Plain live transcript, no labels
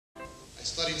I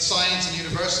studied science in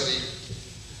university,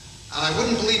 and I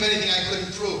wouldn't believe anything I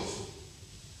couldn't prove.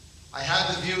 I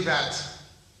had the view that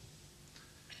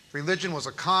religion was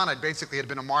a con. I basically had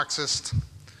been a Marxist.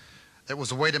 It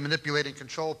was a way to manipulate and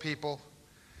control people.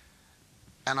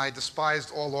 And I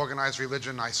despised all organized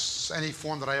religion. Any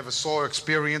form that I ever saw or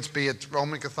experienced, be it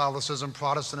Roman Catholicism,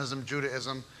 Protestantism,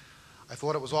 Judaism, I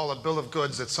thought it was all a bill of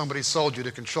goods that somebody sold you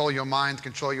to control your mind,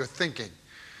 control your thinking.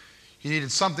 You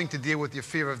needed something to deal with your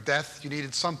fear of death. You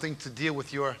needed something to deal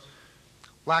with your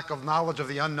lack of knowledge of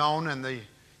the unknown and the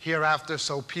hereafter,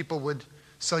 so people would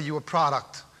sell you a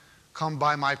product. Come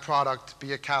buy my product,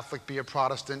 be a Catholic, be a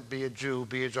Protestant, be a Jew,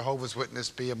 be a Jehovah's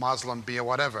Witness, be a Muslim, be a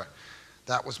whatever.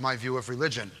 That was my view of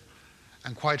religion.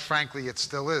 And quite frankly, it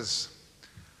still is.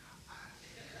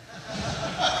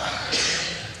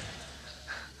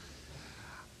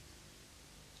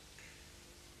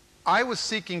 I was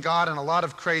seeking God in a lot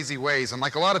of crazy ways, and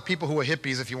like a lot of people who are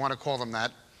hippies, if you want to call them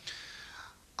that,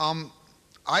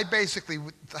 I basically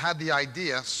had the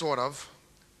idea, sort of,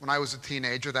 when I was a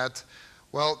teenager, that,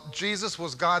 well, Jesus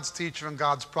was God's teacher and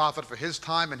God's prophet for his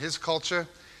time and his culture,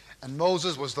 and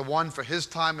Moses was the one for his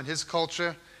time and his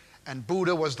culture, and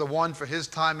Buddha was the one for his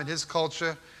time and his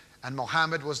culture, and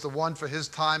Muhammad was the one for his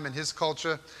time and his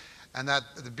culture, and that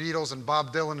the Beatles and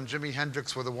Bob Dylan and Jimi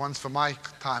Hendrix were the ones for my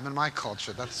time and my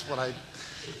culture. That's what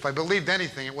if I believed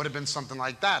anything, it would have been something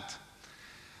like that.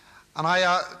 And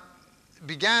I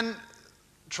began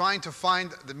trying to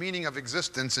find the meaning of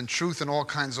existence and truth in all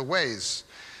kinds of ways.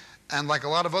 And like a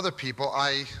lot of other people,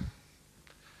 I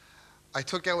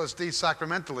took LSD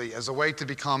sacramentally as a way to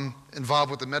become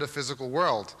involved with the metaphysical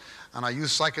world. And I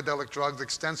used psychedelic drugs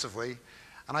extensively.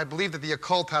 And I believed that the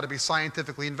occult had to be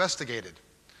scientifically investigated.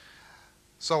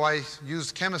 So I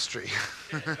used chemistry.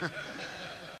 And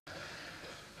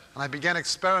I began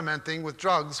experimenting with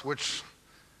drugs, which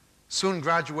soon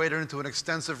graduated into an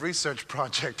extensive research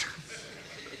project.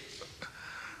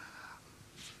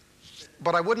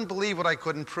 But I wouldn't believe what I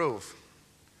couldn't prove.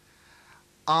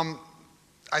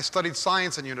 I studied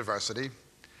science in university,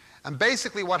 and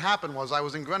basically what happened was I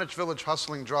was in Greenwich Village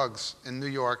hustling drugs in New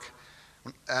York,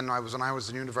 and when I was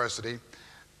in university,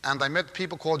 and I met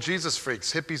people called Jesus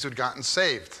freaks, hippies who'd gotten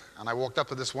saved. And I walked up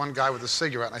to this one guy with a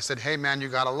cigarette, and I said, "Hey man, you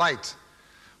got a light?"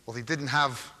 Well, he didn't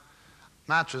have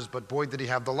matches, but boy did he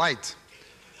have the light.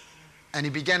 And he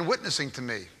began witnessing to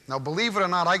me. Now, believe it or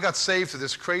not, I got saved to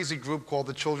this crazy group called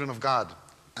the Children of God.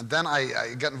 And then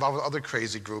I got involved with other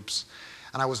crazy groups.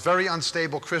 And I was very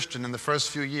unstable Christian in the first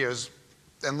few years,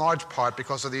 in large part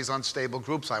because of these unstable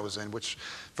groups I was in, which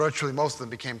virtually most of them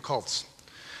became cults.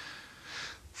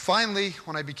 Finally,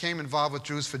 when I became involved with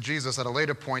Jews for Jesus at a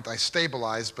later point, I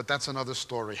stabilized, but that's another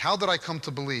story. How did I come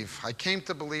to believe? I came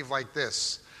to believe like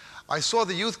this. I saw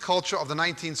the youth culture of the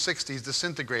 1960s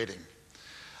disintegrating.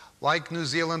 Like New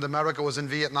Zealand, America was in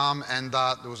Vietnam, and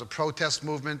there was a protest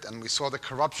movement, and we saw the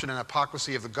corruption and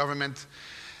hypocrisy of the government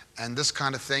and this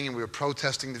kind of thing, and we were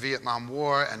protesting the Vietnam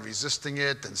War and resisting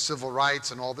it and civil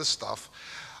rights and all this stuff.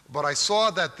 But I saw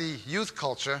that the youth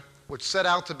culture, which set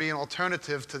out to be an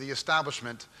alternative to the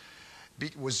establishment,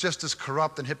 was just as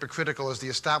corrupt and hypocritical as the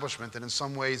establishment, and in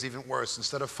some ways even worse.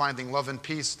 Instead of finding love and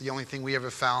peace, the only thing we ever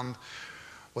found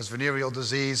was venereal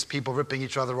disease, people ripping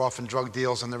each other off in drug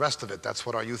deals, and the rest of it. That's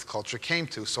what our youth culture came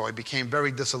to. So I became very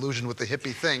disillusioned with the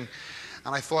hippie thing,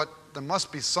 and I thought there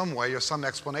must be some way or some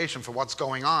explanation for what's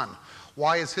going on.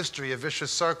 Why is history a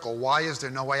vicious circle? Why is there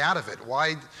no way out of it?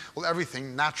 Why will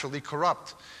everything naturally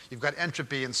corrupt? You've got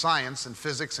entropy in science and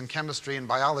physics and chemistry and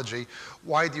biology.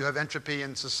 Why do you have entropy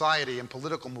in society and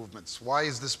political movements? Why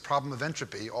is this problem of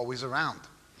entropy always around?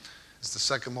 It's the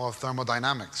second law of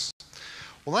thermodynamics.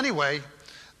 Well, anyway,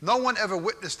 no one ever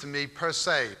witnessed to me per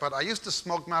se, but I used to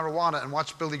smoke marijuana and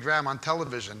watch Billy Graham on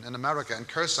television in America and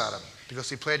curse at him because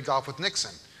he played golf with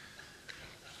Nixon.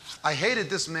 I hated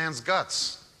this man's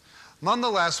guts.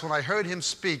 Nonetheless, when I heard him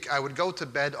speak, I would go to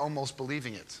bed almost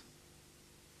believing it.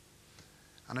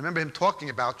 And I remember him talking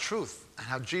about truth and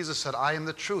how Jesus said, "I am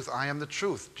the truth, I am the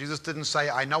truth." Jesus didn't say,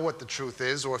 "I know what the truth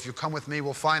is," or "If you come with me,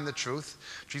 we'll find the truth."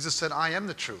 Jesus said, "I am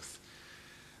the truth."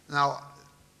 Now,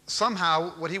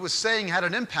 somehow what he was saying had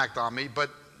an impact on me,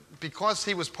 but because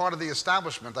he was part of the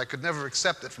establishment, I could never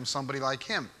accept it from somebody like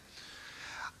him.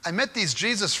 I met these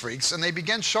Jesus freaks, and they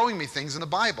began showing me things in the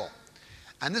Bible.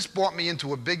 And this brought me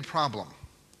into a big problem.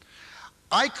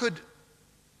 I could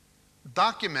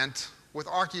document with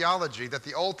archaeology that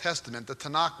the Old Testament, the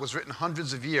Tanakh, was written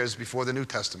hundreds of years before the New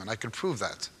Testament. I could prove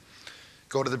that.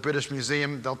 Go to the British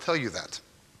Museum, they'll tell you that.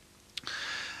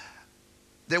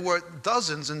 There were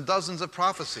dozens and dozens of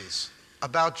prophecies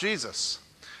about Jesus.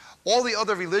 All the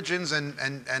other religions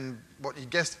and what you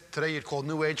guess today you'd call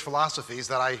New Age philosophies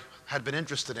that I had been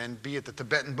interested in, be it the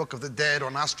Tibetan Book of the Dead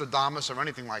or Nostradamus or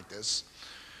anything like this,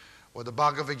 or the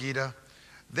Bhagavad Gita,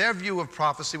 their view of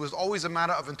prophecy was always a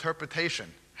matter of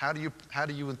interpretation. How do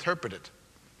you interpret it?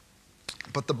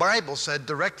 But the Bible said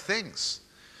direct things.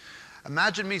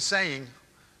 Imagine me saying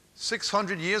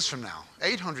 600 years from now,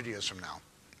 800 years from now,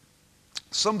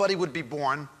 somebody would be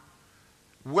born,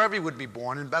 wherever he would be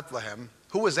born, in Bethlehem,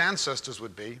 who his ancestors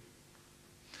would be,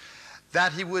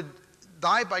 that he would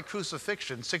die by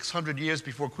crucifixion 600 years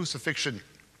before crucifixion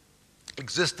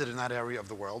existed in that area of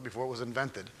the world, before it was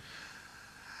invented,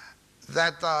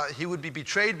 that he would be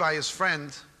betrayed by his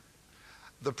friend,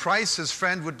 the price his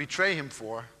friend would betray him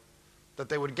for, that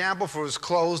they would gamble for his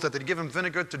clothes, that they'd give him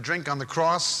vinegar to drink on the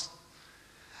cross,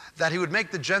 that he would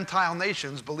make the Gentile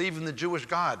nations believe in the Jewish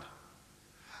God.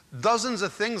 Dozens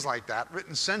of things like that,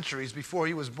 written centuries before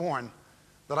he was born,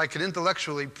 that I could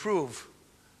intellectually prove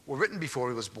were written before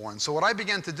he was born. So what I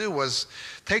began to do was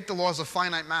take the laws of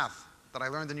finite math that I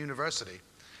learned in university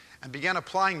and began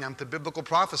applying them to biblical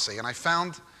prophecy. And I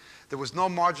found there was no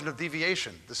margin of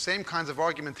deviation. The same kinds of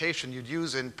argumentation you'd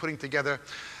use in putting together,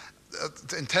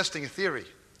 in testing a theory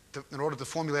in order to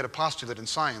formulate a postulate in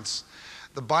science,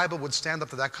 the Bible would stand up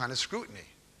to that kind of scrutiny.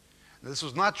 And this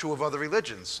was not true of other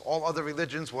religions. All other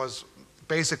religions was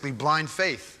basically blind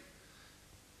faith.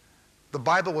 The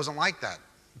Bible wasn't like that.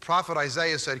 The prophet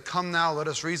Isaiah said, "Come now, let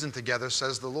us reason together,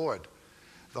 says the Lord.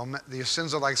 Though your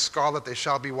sins are like scarlet, they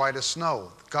shall be white as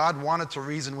snow." God wanted to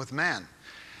reason with man.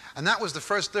 And that was the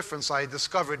first difference I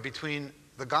discovered between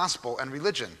the gospel and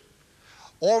religion.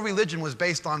 All religion was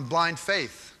based on blind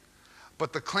faith,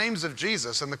 but the claims of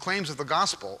Jesus and the claims of the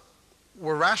gospel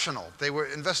were rational. They were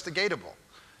investigatable.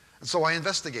 And so I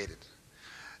investigated.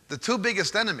 The two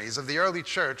biggest enemies of the early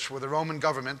church were the Roman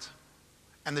government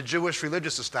and the Jewish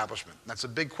religious establishment. That's a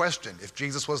big question. If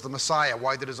Jesus was the Messiah,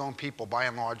 why did his own people, by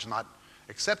and large, not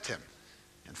accept him?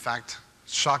 In fact,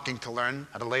 it's shocking to learn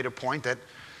at a later point that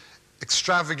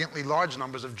extravagantly large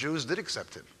numbers of Jews did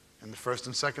accept him in the 1st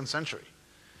and 2nd century.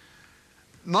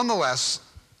 Nonetheless,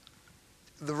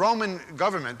 the Roman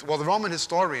government, well, the Roman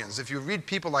historians, if you read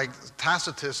people like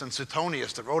Tacitus and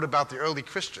Suetonius that wrote about the early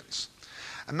Christians,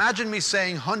 imagine me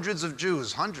saying hundreds of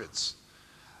Jews, hundreds,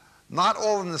 not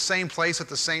all in the same place at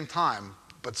the same time,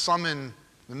 but some in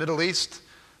the Middle East,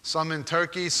 some in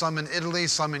Turkey, some in Italy,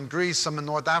 some in Greece, some in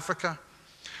North Africa,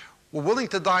 were willing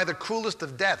to die the cruelest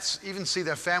of deaths, even see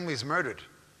their families murdered,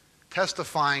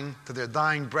 testifying to their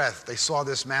dying breath they saw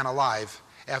this man alive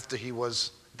after he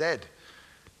was dead.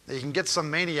 Now, you can get some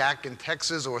maniac in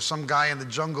Texas or some guy in the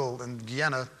jungle in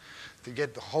Guyana to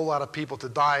get a whole lot of people to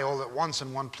die all at once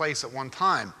in one place at one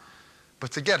time.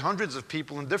 But to get hundreds of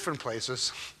people in different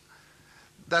places,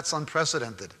 that's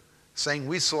unprecedented, saying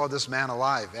we saw this man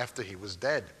alive after he was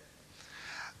dead.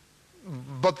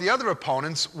 But the other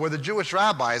opponents were the Jewish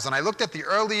rabbis, and I looked at the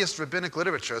earliest rabbinic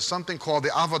literature, something called the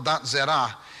Avodat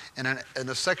Zerah, in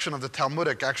a section of the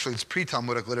Talmudic, actually it's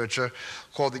pre-Talmudic literature,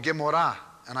 called the Gemara,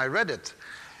 and I read it.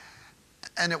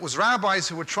 And it was rabbis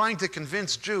who were trying to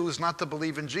convince Jews not to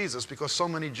believe in Jesus because so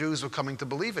many Jews were coming to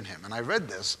believe in him. And I read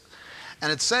this,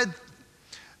 and it said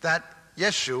that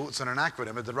Yeshu, it's an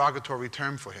acronym, a derogatory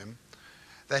term for him,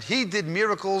 that he did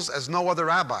miracles as no other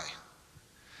rabbi,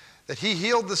 that he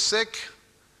healed the sick,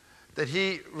 that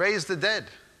he raised the dead,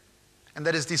 and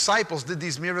that his disciples did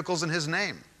these miracles in his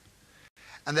name,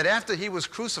 and that after he was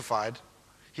crucified,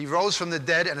 he rose from the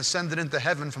dead and ascended into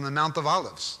heaven from the Mount of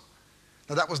Olives.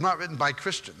 Now, that was not written by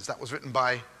Christians. That was written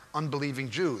by unbelieving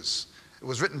Jews. It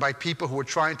was written by people who were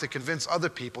trying to convince other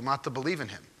people not to believe in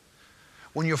him.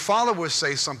 When your followers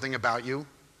say something about you,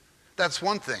 that's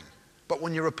one thing. But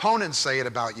when your opponents say it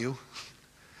about you,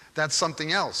 that's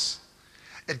something else.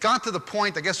 It got to the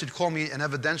point, I guess you'd call me an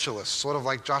evidentialist, sort of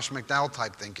like Josh McDowell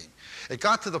type thinking. It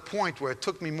got to the point where it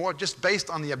took me more, just based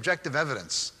on the objective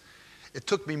evidence, it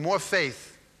took me more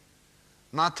faith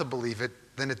not to believe it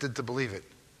than it did to believe it.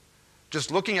 Just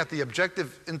looking at the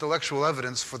objective intellectual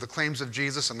evidence for the claims of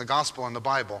Jesus and the gospel and the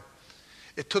Bible,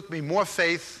 it took me more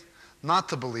faith not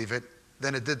to believe it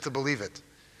than it did to believe it.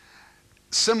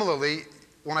 Similarly,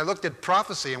 when I looked at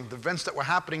prophecy and the events that were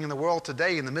happening in the world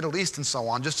today, in the Middle East and so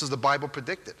on, just as the Bible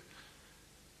predicted,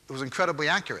 it was incredibly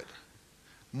accurate.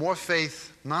 More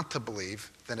faith not to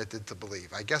believe than it did to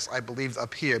believe. I guess I believed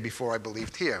up here before I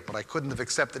believed here, but I couldn't have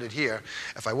accepted it here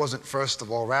if I wasn't first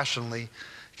of all rationally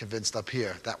convinced up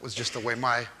here. That was just the way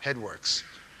my head works.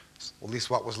 Or at least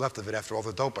what was left of it after all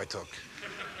the dope I took.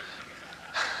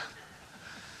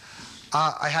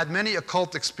 I had many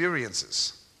occult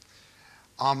experiences,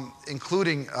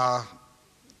 including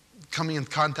coming in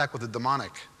contact with the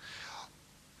demonic.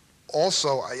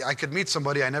 Also, I could meet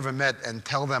somebody I never met and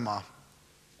tell them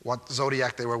what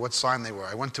zodiac they were, what sign they were.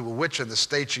 I went to a witch in the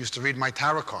States. She used to read my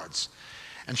tarot cards.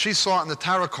 And she saw in the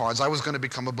tarot cards I was going to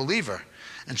become a believer.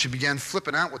 And she began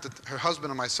flipping out with her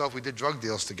husband and myself. We did drug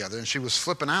deals together, and she was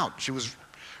flipping out. She was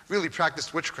really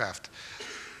practiced witchcraft,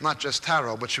 not just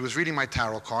tarot, but she was reading my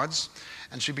tarot cards,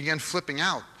 and she began flipping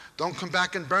out. Don't come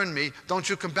back and burn me. Don't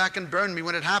you come back and burn me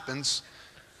when it happens.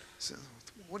 I said,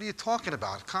 what are you talking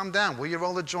about? Calm down. Will you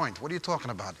roll a joint? What are you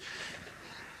talking about?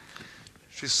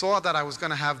 She saw that I was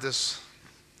going to have this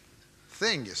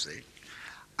thing, you see.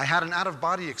 I had an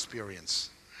out-of-body experience,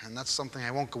 and that's something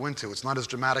I won't go into. It's not as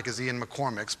dramatic as Ian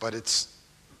McCormick's, but it's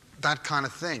that kind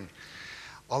of thing.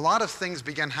 A lot of things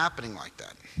began happening like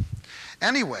that.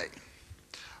 Anyway,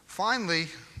 finally,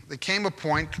 there came a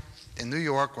point in New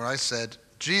York where I said,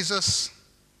 Jesus,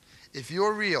 if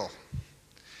you're real,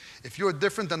 if you're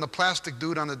different than the plastic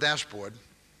dude on the dashboard,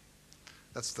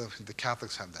 that's the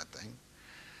Catholics have that thing,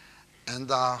 and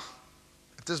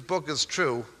if this book is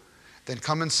true, then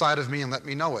come inside of me and let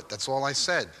me know it. That's all I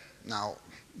said. Now,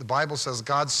 the Bible says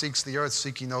God seeks the earth,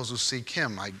 seeking those who seek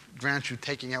him. I grant you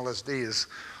taking LSD is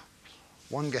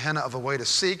one Gehenna of a way to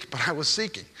seek, but I was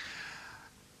seeking.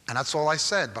 And that's all I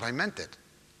said, but I meant it.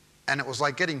 And it was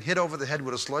like getting hit over the head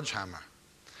with a sledgehammer.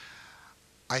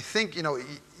 I think,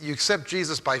 you accept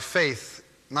Jesus by faith,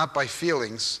 not by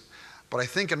feelings. But I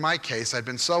think in my case, I'd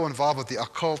been so involved with the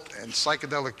occult and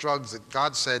psychedelic drugs that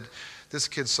God said, this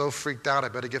kid's so freaked out, I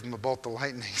better give him a bolt of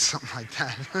lightning, something like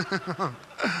that.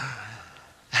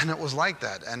 And it was like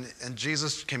that. And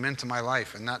Jesus came into my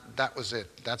life, and that was it.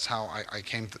 That's how I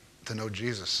came to know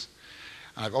Jesus.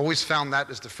 And I've always found that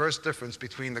is the first difference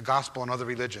between the gospel and other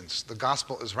religions. The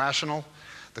gospel is rational.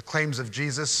 The claims of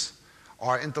Jesus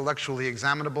are intellectually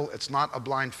examinable. It's not a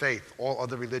blind faith. All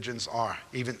other religions are,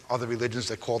 even other religions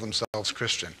that call themselves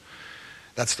Christian.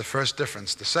 That's the first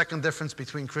difference. The second difference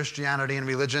between Christianity and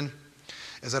religion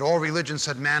is that all religions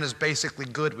said man is basically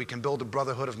good. We can build a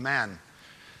brotherhood of man.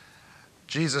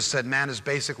 Jesus said man is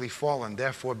basically fallen,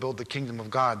 therefore build the kingdom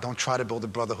of God. Don't try to build a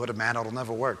brotherhood of man. It'll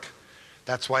never work.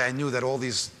 That's why I knew that all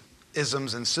these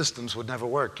isms and systems would never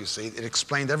work, you see. It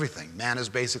explained everything. Man is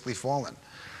basically fallen.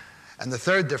 And the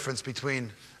third difference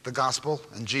between the gospel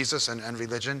and Jesus and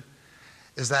religion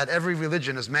is that every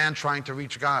religion is man trying to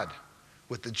reach God.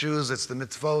 With the Jews, it's the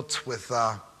mitzvot. With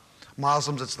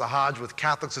Muslims, it's the Hajj. With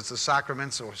Catholics, it's the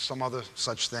sacraments or some other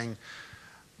such thing.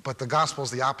 But the gospel is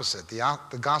the opposite.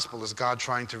 The gospel is God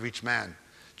trying to reach man.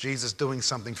 Jesus doing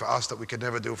something for us that we could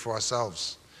never do for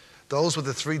ourselves. Those were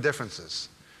the three differences.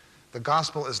 The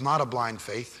gospel is not a blind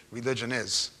faith. Religion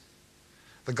is.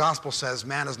 The gospel says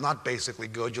man is not basically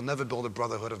good. You'll never build a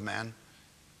brotherhood of man.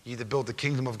 You either build the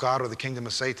kingdom of God or the kingdom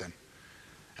of Satan.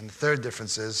 And the third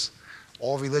difference is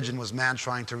all religion was man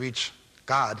trying to reach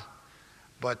God,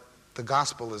 but the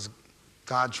gospel is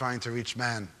God trying to reach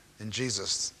man in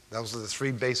Jesus. Those are the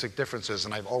three basic differences,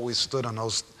 and I've always stood on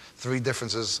those three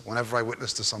differences whenever I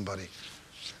witness to somebody.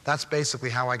 That's basically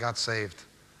how I got saved.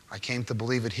 I came to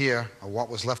believe it here, or what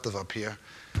was left of up here,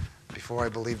 before I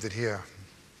believed it here.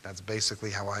 That's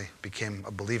basically how I became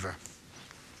a believer.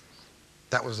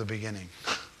 That was the beginning.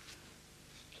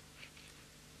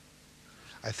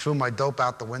 I threw my dope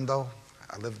out the window.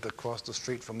 I lived across the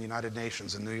street from the United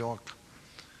Nations in New York.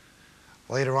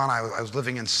 Later on, I was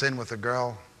living in sin with a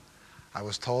girl. I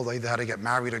was told I either had to get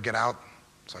married or get out,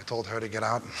 so I told her to get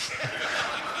out.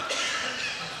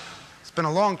 It's been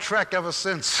a long trek ever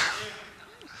since.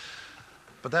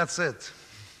 But that's it.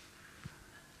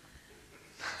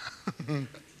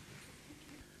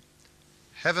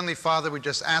 Heavenly Father, we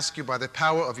just ask you by the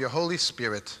power of your Holy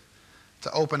Spirit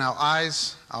to open our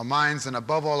eyes, our minds, and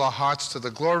above all our hearts to the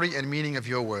glory and meaning of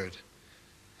your word.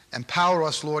 Empower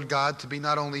us, Lord God, to be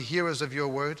not only hearers of your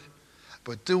word,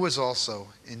 but doers also.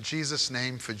 In Jesus'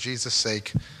 name, for Jesus'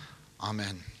 sake,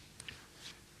 amen.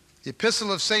 The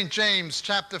Epistle of St. James,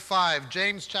 chapter 5.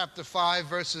 James chapter 5,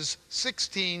 verses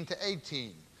 16 to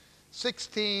 18.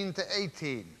 16 to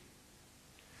 18.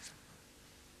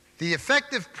 The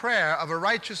effective prayer of a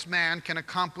righteous man can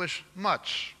accomplish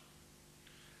much.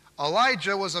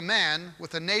 Elijah was a man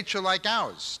with a nature like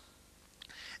ours,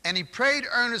 and he prayed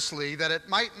earnestly that it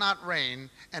might not rain,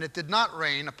 and it did not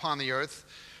rain upon the earth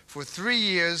for 3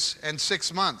 years and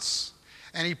 6 months.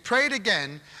 And he prayed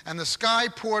again, and the sky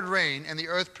poured rain, and the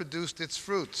earth produced its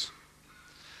fruit.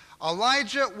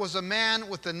 Elijah was a man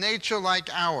with a nature like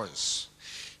ours.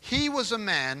 He was a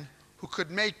man who could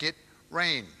make it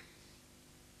rain.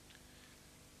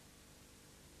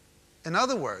 In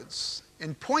other words,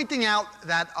 in pointing out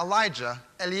that Elijah,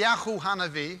 Eliyahu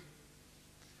Hanavi,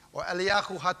 or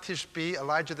Eliyahu HaTishbi,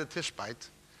 Elijah the Tishbite,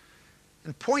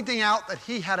 and pointing out that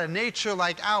he had a nature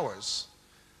like ours,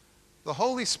 the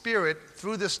Holy Spirit,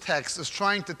 through this text, is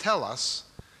trying to tell us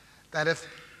that if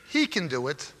he can do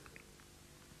it,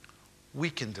 we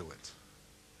can do it.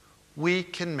 We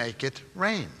can make it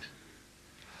rain.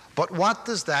 But what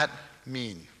does that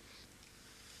mean?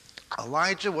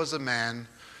 Elijah was a man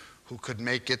who could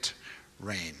make it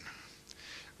rain.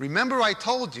 Remember, I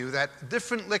told you that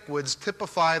different liquids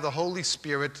typify the Holy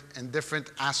Spirit in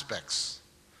different aspects.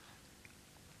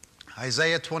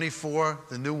 Isaiah 24,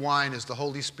 the new wine is the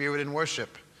Holy Spirit in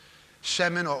worship.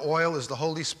 Shemen or oil is the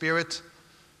Holy Spirit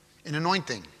in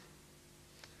anointing.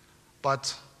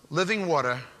 But living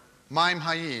water, Maim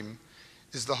Hayim,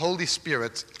 is the Holy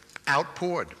Spirit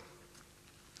outpoured.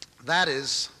 That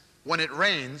is, when it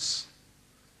rains,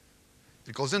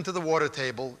 it goes into the water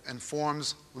table and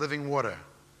forms living water.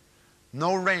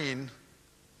 No rain,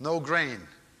 no grain.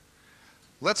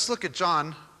 Let's look at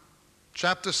John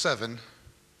chapter 7,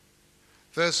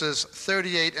 verses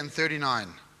 38 and 39.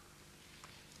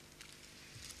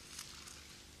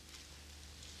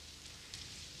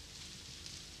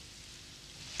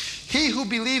 He who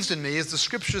believes in me, as the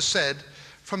scripture said,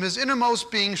 from his innermost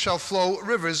being shall flow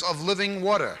rivers of living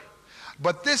water.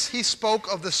 But this he spoke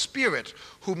of the Spirit,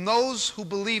 whom those who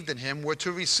believed in him were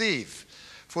to receive.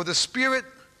 For the Spirit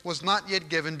was not yet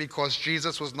given because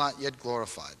Jesus was not yet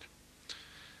glorified.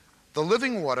 The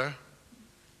living water,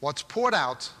 what's poured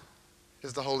out,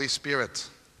 is the Holy Spirit.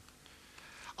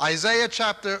 Isaiah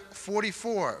chapter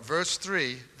 44, verse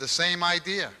 3, the same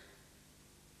idea.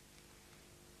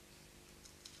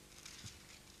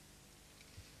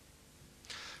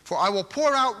 For I will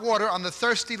pour out water on the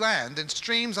thirsty land and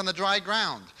streams on the dry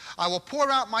ground. I will pour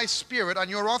out my Spirit on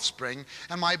your offspring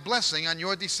and my blessing on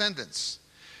your descendants.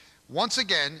 Once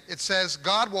again, it says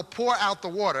God will pour out the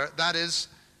water, that is,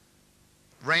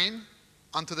 rain,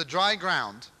 onto the dry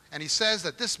ground. And he says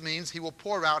that this means he will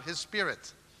pour out his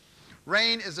Spirit.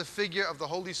 Rain is a figure of the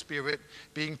Holy Spirit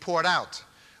being poured out.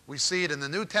 We see it in the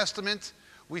New Testament.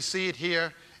 We see it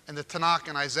here in the Tanakh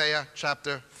in Isaiah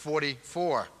chapter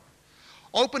 44.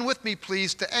 Open with me,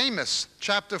 please, to Amos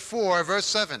chapter 4, verse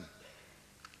 7.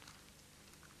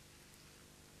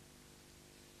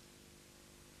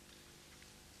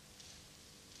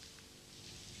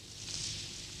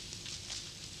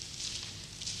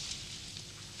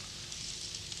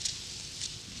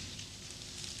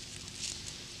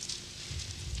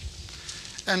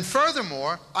 And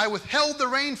furthermore, I withheld the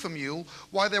rain from you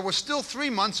while there were still 3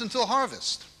 months until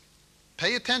harvest.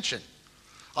 Pay attention.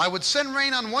 I would send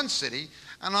rain on one city,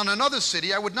 and on another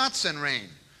city I would not send rain.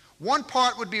 One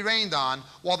part would be rained on,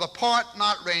 while the part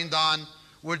not rained on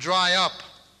would dry up.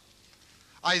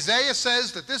 Isaiah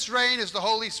says that this rain is the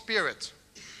Holy Spirit.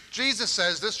 Jesus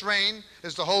says this rain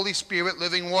is the Holy Spirit,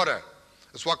 living water.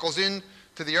 It's what goes into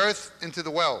the earth, into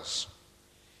the wells.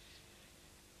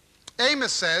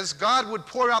 Amos says God would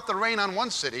pour out the rain on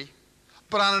one city,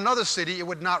 but on another city it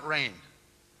would not rain.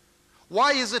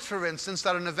 Why is it, for instance,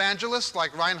 that an evangelist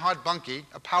like Reinhard Bonnke,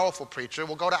 a powerful preacher,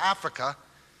 will go to Africa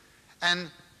and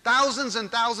thousands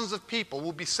of people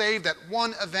will be saved at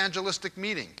one evangelistic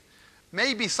meeting?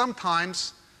 Maybe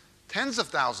sometimes tens of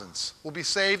thousands will be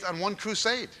saved on one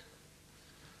crusade.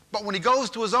 But when he goes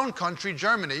to his own country,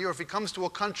 Germany, or if he comes to a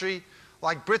country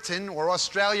like Britain or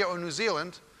Australia or New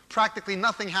Zealand, practically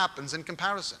nothing happens in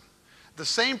comparison. The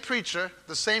same preacher,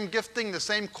 the same gifting, the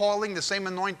same calling, the same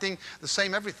anointing, the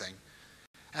same everything.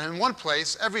 And in one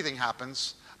place, everything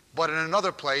happens, but in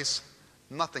another place,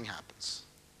 nothing happens.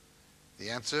 The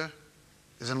answer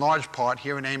is in large part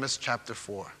here in Amos chapter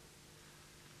 4.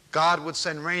 God would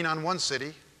send rain on one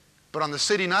city, but on the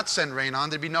city not send rain on,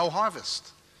 there'd be no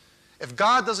harvest. If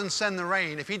God doesn't send the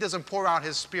rain, if he doesn't pour out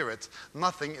his Spirit,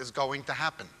 nothing is going to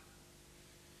happen.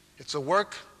 It's a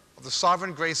work of the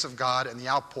sovereign grace of God and the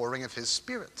outpouring of his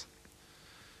Spirit.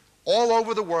 All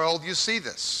over the world you see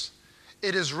this.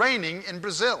 It is raining in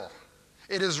Brazil.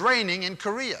 It is raining in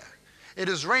Korea. It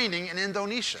is raining in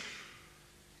Indonesia.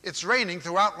 It's raining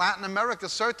throughout Latin America,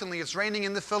 certainly. It's raining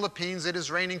in the Philippines. It is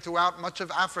raining throughout much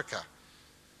of Africa.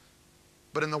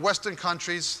 But in the Western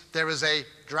countries, there is a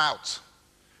drought.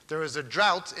 There is a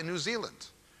drought in New Zealand.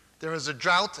 There is a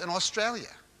drought in Australia.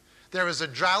 There is a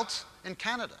drought in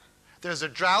Canada. There's a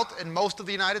drought in most of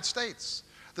the United States.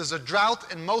 There's a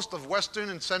drought in most of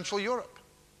Western and Central Europe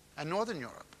and Northern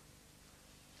Europe.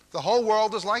 The whole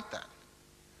world is like that.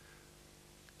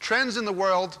 Trends in the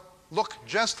world look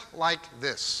just like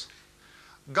this.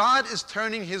 God is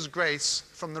turning his grace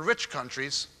from the rich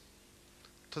countries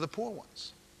to the poor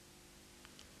ones.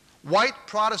 White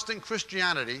Protestant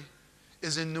Christianity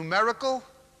is in numerical,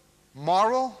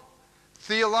 moral,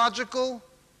 theological,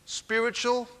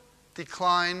 spiritual,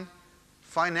 decline,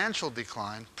 financial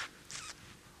decline,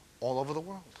 all over the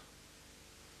world.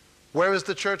 Where is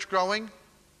the church growing?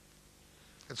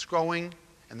 It's growing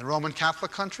in the Roman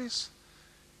Catholic countries.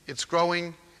 It's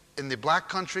growing in the black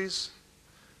countries,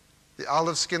 the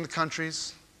olive-skinned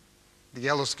countries, the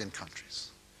yellow-skinned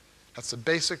countries. That's a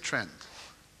basic trend.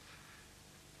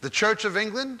 The Church of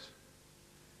England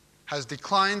has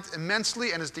declined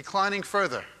immensely and is declining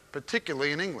further,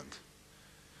 particularly in England.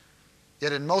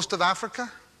 Yet in most of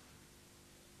Africa,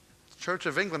 the Church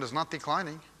of England is not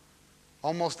declining.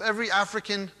 Almost every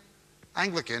African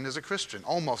Anglican is a Christian,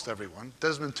 almost everyone.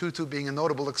 Desmond Tutu being a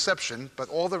notable exception, but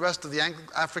all the rest of the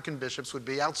African bishops would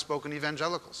be outspoken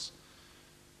evangelicals.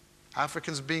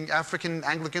 African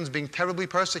Anglicans being terribly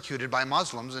persecuted by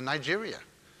Muslims in Nigeria.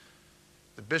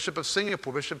 The Bishop of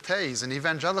Singapore, Bishop Tay, is an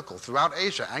evangelical. Throughout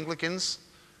Asia, Anglicans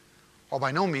are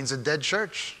by no means a dead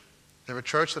church. They're a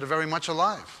church that are very much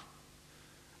alive.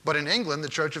 But in England, the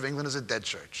Church of England is a dead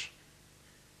church.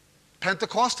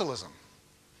 Pentecostalism.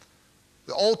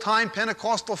 The old-time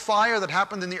Pentecostal fire that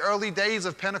happened in the early days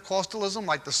of Pentecostalism,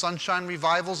 like the Sunshine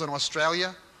Revivals in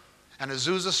Australia, and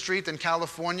Azusa Street in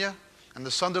California, and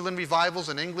the Sunderland Revivals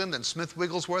in England, and Smith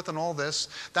Wigglesworth and all this,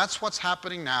 that's what's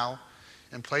happening now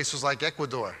in places like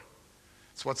Ecuador.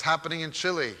 It's what's happening in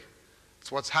Chile.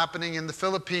 It's what's happening in the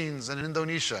Philippines and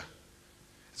Indonesia.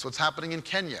 It's what's happening in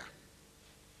Kenya.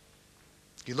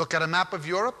 You look at a map of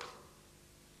Europe,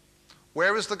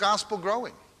 where is the gospel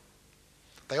growing?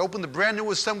 They opened the brand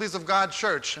new Assemblies of God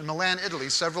Church in Milan, Italy,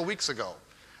 several weeks ago.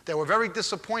 They were very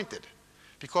disappointed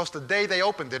because the day they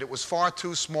opened it, it was far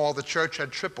too small. The church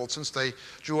had tripled since they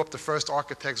drew up the first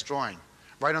architect's drawing,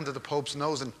 right under the Pope's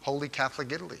nose in Holy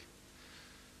Catholic Italy.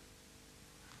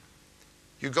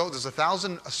 You go, there's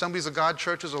 1,000 Assemblies of God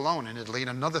churches alone in Italy and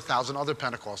another 1,000 other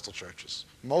Pentecostal churches.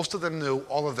 Most of them new,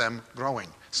 all of them growing,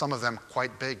 some of them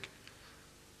quite big.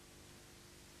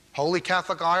 Holy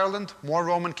Catholic Ireland, more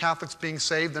Roman Catholics being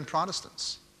saved than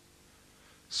Protestants.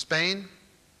 Spain,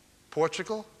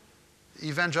 Portugal,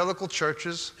 evangelical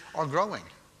churches are growing.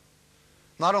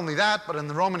 Not only that, but in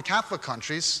the Roman Catholic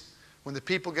countries, when the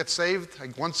people get saved,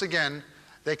 once again,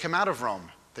 they come out of Rome.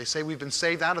 They say, we've been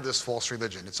saved out of this false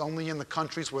religion. It's only in the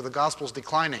countries where the gospel's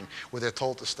declining where they're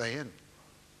told to stay in.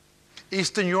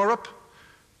 Eastern Europe,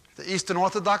 the Eastern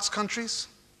Orthodox countries,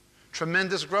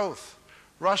 tremendous growth.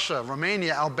 Russia,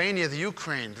 Romania, Albania, the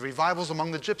Ukraine, the revivals among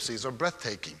the gypsies are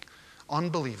breathtaking,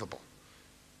 unbelievable.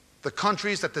 The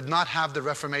countries that did not have the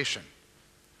Reformation.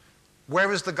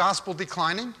 Where is the gospel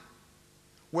declining?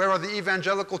 Where are the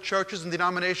evangelical churches and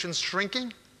denominations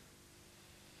shrinking?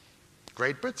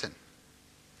 Great Britain,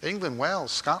 England,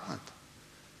 Wales, Scotland,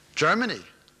 Germany,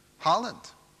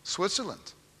 Holland,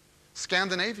 Switzerland,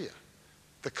 Scandinavia,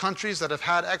 the countries that have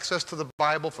had access to the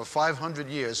Bible for 500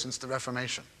 years since the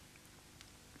Reformation.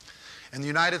 In the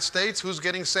United States, who's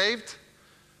getting saved?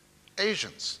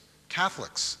 Asians,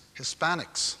 Catholics,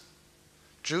 Hispanics,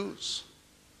 Jews,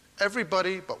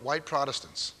 everybody but white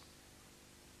Protestants.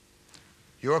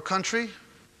 Your country,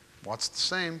 what's the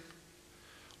same?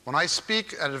 When I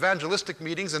speak at evangelistic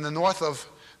meetings in the north of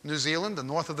New Zealand, the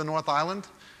north of the North Island,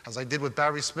 as I did with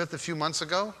Barry Smith a few months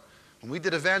ago, when we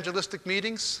did evangelistic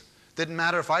meetings, didn't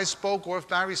matter if I spoke or if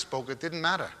Barry spoke, it didn't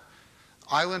matter.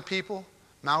 Island people,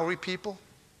 Maori people,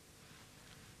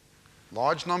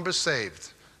 large numbers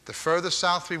saved. The further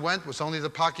south we went was only the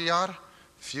Pakeha,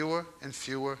 fewer and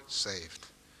fewer saved.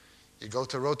 You go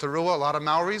to Rotorua, a lot of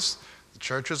Maoris, the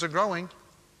churches are growing.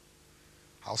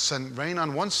 I'll send rain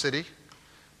on one city,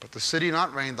 but the city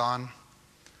not rained on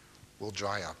will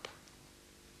dry up.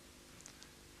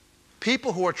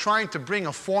 People who are trying to bring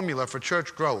a formula for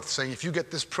church growth, saying if you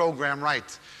get this program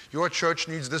right, your church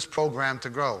needs this program to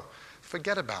grow,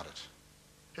 forget about it.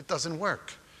 It doesn't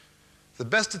work. The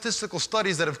best statistical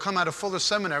studies that have come out of Fuller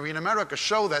Seminary in America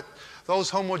show that those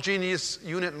homogeneous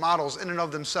unit models in and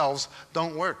of themselves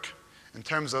don't work in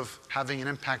terms of having an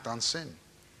impact on sin.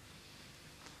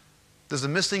 There's a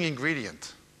missing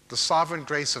ingredient, the sovereign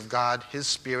grace of God, His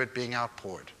Spirit being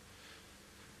outpoured.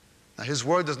 Now, His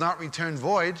word does not return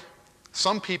void.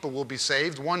 Some people will be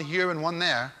saved, one here and one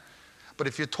there. But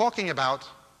if you're talking about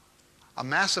a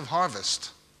massive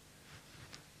harvest,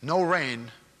 no rain,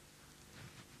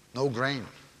 no grain.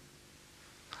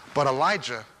 But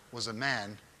Elijah was a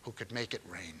man who could make it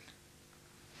rain.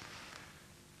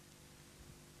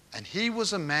 And he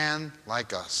was a man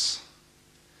like us.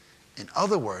 In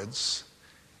other words,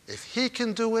 if he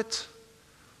can do it,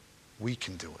 we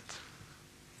can do it.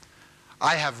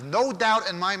 I have no doubt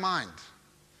in my mind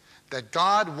that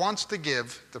God wants to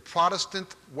give the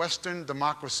Protestant Western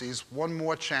democracies 1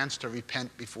 more chance to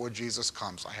repent before Jesus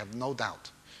comes. I have no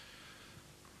doubt.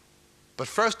 But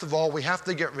first of all, we have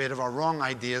to get rid of our wrong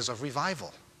ideas of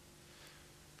revival.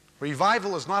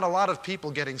 Revival is not a lot of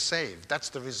people getting saved. That's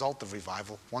the result of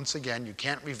revival. Once again, you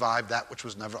can't revive that which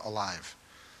was never alive.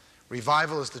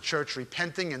 Revival is the church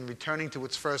repenting and returning to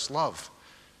its first love.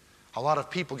 A lot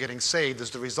of people getting saved is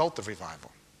the result of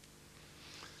revival.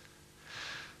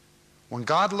 When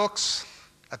God looks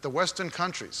at the Western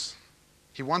countries,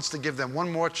 He wants to give them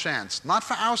one more chance, not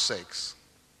for our sakes,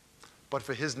 but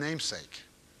for His name's sake.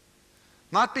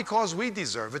 Not because we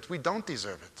deserve it, we don't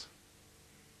deserve it.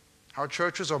 Our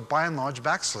churches are by and large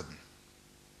backslidden.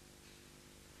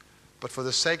 But for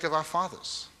the sake of our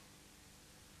fathers.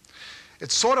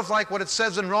 It's sort of like what it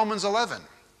says in Romans 11.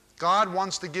 God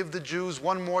wants to give the Jews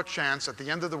one more chance at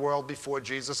the end of the world before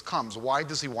Jesus comes. Why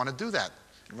does He want to do that?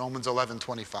 In Romans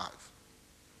 11:25.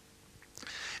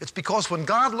 It's because when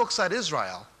God looks at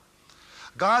Israel,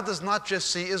 God does not just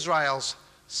see Israel's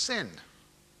sin.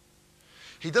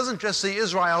 He doesn't just see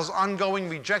Israel's ongoing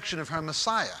rejection of her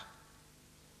Messiah.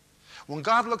 When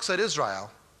God looks at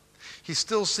Israel, He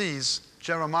still sees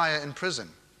Jeremiah in prison.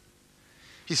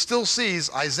 He still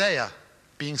sees Isaiah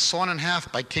being sawn in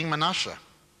half by King Manasseh.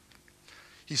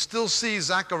 He still sees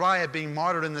Zechariah being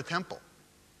martyred in the temple.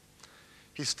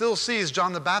 He still sees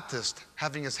John the Baptist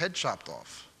having his head chopped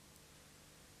off.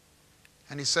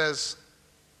 And He says,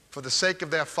 for the sake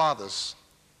of their fathers,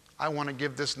 I want to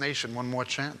give this nation one more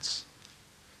chance.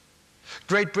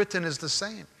 Great Britain is the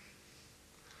same.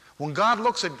 When God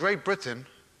looks at Great Britain,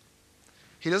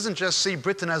 He doesn't just see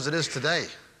Britain as it is today,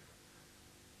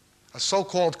 a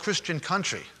so-called Christian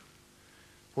country,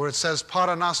 where it says,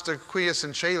 Pater Noster quies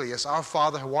in Caelius, our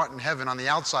Father who art in heaven, on the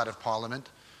outside of Parliament,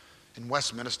 in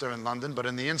Westminster in London, but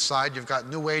in the inside you've got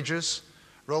New Agers,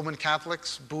 Roman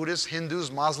Catholics, Buddhists,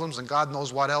 Hindus, Muslims, and God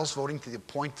knows what else, voting to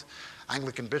appoint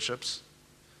Anglican bishops.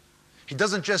 He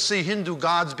doesn't just see Hindu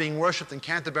gods being worshipped in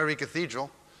Canterbury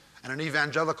Cathedral and an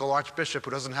evangelical archbishop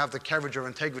who doesn't have the courage or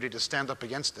integrity to stand up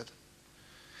against it.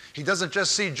 He doesn't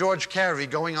just see George Carey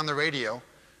going on the radio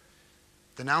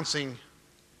denouncing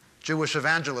Jewish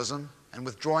evangelism and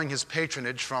withdrawing his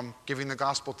patronage from giving the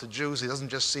gospel to Jews. He doesn't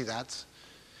just see that.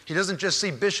 He doesn't just see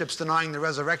bishops denying the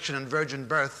resurrection and virgin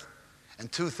birth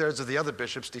and 2/3 of the other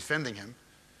bishops defending Him.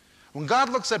 When God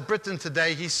looks at Britain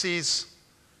today, He sees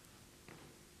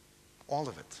all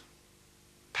of it.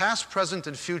 Past, present,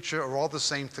 and future are all the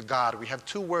same to God. We have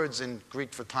two words in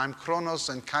Greek for time, chronos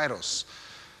and kairos.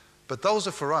 But those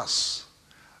are for us.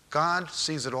 God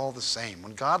sees it all the same.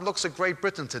 When God looks at Great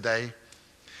Britain today,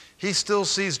 He still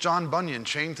sees John Bunyan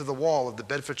chained to the wall of the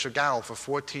Bedfordshire Gaol for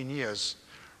 14 years,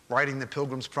 writing the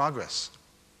Pilgrim's Progress.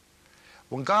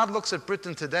 When God looks at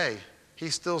Britain today, He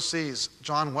still sees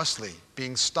John Wesley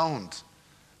being stoned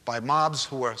by mobs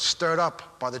who were stirred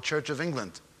up by the Church of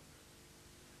England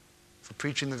for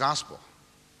preaching the gospel.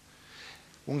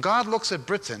 When God looks at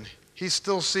Britain, He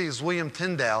still sees William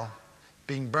Tyndale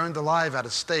being burned alive at a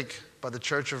stake by the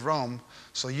Church of Rome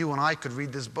so you and I could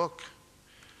read this book.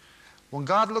 When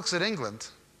God looks at England,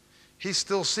 He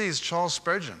still sees Charles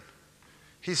Spurgeon.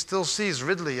 He still sees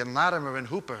Ridley and Latimer and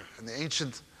Hooper and the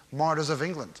ancient martyrs of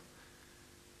England.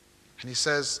 And He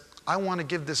says, I want to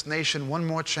give this nation one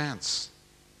more chance.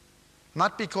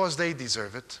 Not because they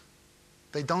deserve it.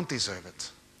 They don't deserve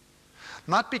it.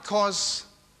 Not because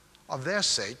of their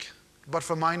sake, but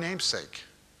for my name's sake.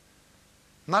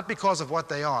 Not because of what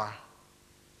they are,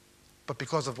 but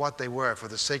because of what they were. For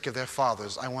the sake of their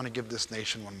fathers, I want to give this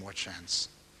nation one more chance.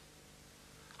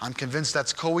 I'm convinced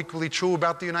that's co-equally true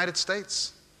about the United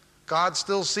States. God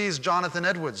still sees Jonathan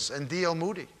Edwards and D.L.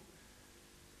 Moody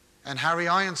and Harry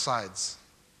Ironsides.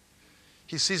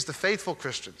 He sees the faithful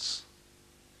Christians.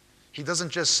 He doesn't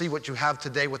just see what you have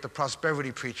today with the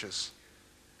prosperity preachers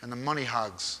and the money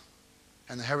hogs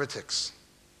and the heretics.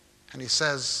 And He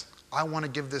says, I want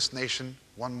to give this nation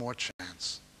one more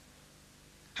chance.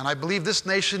 And I believe this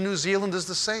nation, New Zealand, is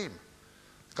the same.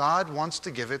 God wants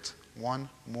to give it one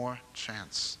more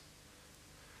chance.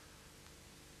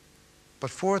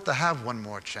 But for it to have one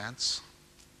more chance,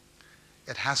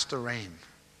 it has to rain.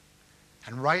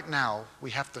 And right now,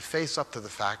 we have to face up to the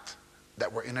fact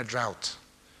that we're in a drought.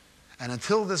 And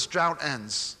until this drought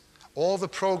ends, all the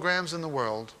programs in the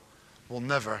world will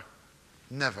never,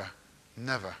 never,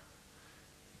 never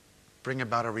bring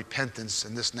about a repentance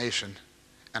in this nation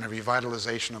and a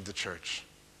revitalization of the church.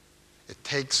 It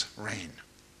takes rain.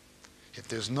 If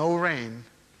there's no rain,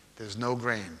 there's no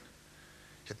grain.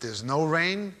 If there's no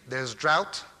rain, there's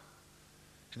drought.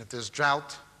 And if there's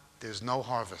drought, there's no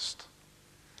harvest.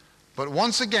 But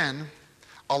once again,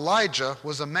 Elijah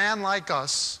was a man like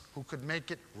us who could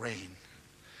make it rain.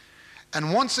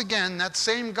 And once again, that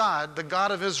same God, the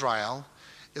God of Israel,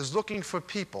 is looking for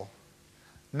people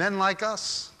Men like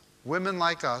us, women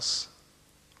like us,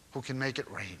 who can make it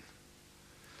rain.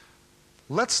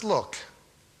 Let's look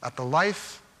at the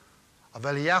life of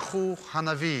Eliyahu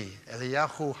Hanavi,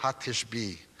 Eliyahu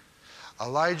HaTishbi,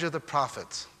 Elijah the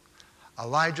prophet,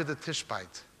 Elijah the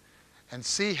Tishbite, and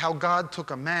see how God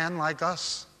took a man like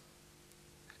us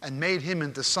and made him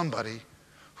into somebody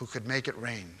who could make it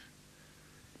rain.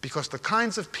 Because the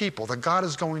kinds of people that God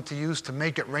is going to use to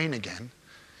make it rain again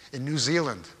in New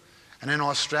Zealand and in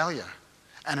Australia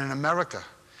and in America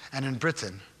and in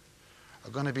Britain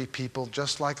are going to be people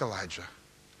just like Elijah.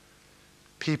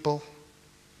 People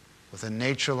with a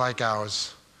nature like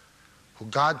ours who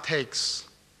God takes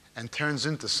and turns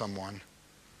into someone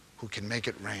who can make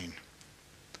it rain.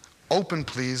 Open,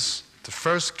 please, to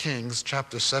 1 Kings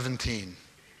chapter 17.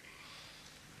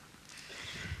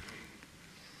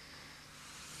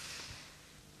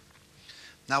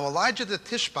 Now Elijah the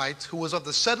Tishbite, who was of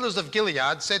the settlers of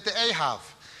Gilead, said to Ahab,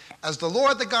 "As the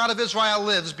Lord, the God of Israel,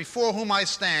 lives, before whom I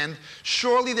stand,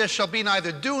 surely there shall be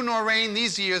neither dew nor rain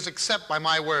these years except by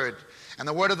my word." And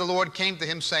the word of the Lord came to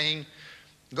him, saying,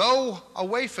 "Go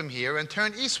away from here and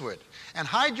turn eastward, and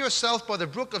hide yourself by the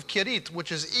brook of Kerit,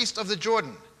 which is east of the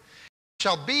Jordan. It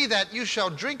shall be that you shall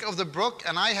drink of the brook,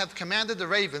 and I have commanded the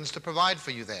ravens to provide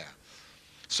for you there."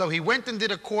 So he went and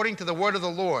did according to the word of the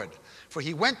Lord, for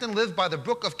he went and lived by the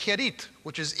brook of Kerit,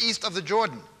 which is east of the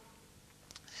Jordan.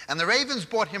 And the ravens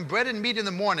brought him bread and meat in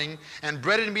the morning, and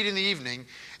bread and meat in the evening,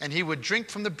 and he would drink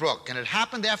from the brook. And it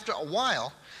happened after a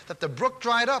while that the brook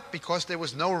dried up, because there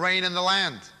was no rain in the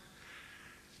land.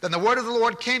 Then the word of the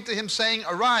Lord came to him, saying,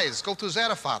 "Arise, go to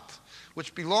Zarephath,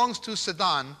 which belongs to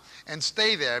Sidon, and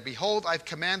stay there. Behold, I've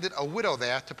commanded a widow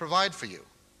there to provide for you."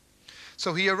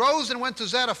 So he arose and went to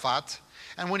Zarephath,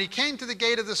 and when he came to the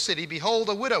gate of the city, behold,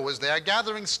 a widow was there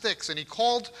gathering sticks, and he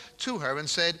called to her and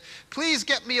said, "Please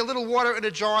get me a little water in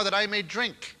a jar that I may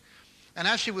drink." And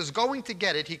as she was going to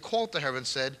get it, he called to her and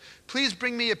said, "Please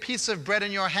bring me a piece of bread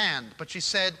in your hand." But she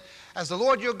said, "As the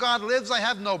Lord your God lives, I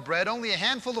have no bread, only a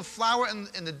handful of flour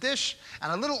in the dish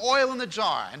and a little oil in the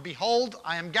jar. And behold,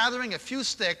 I am gathering a few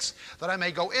sticks that I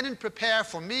may go in and prepare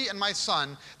for me and my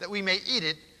son, that we may eat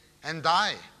it and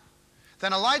die."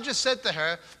 Then Elijah said to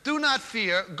her, "Do not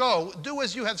fear, go, do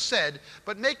as you have said,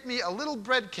 but make me a little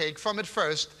bread cake from it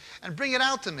first, and bring it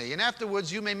out to me, and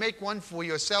afterwards you may make one for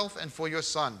yourself and for your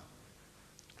son.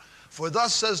 For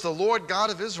thus says the Lord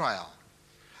God of Israel,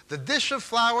 the dish of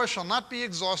flour shall not be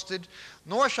exhausted,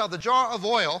 nor shall the jar of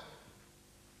oil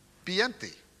be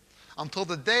empty, until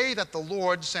the day that the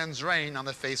Lord sends rain on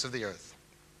the face of the earth."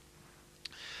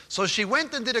 So she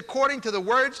went and did according to the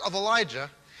words of Elijah,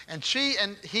 and she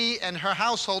and he and her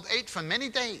household ate for many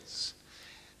days.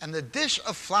 And the dish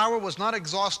of flour was not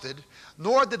exhausted,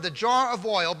 nor did the jar of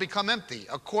oil become empty,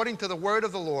 according to the word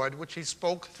of the Lord, which he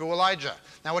spoke through Elijah.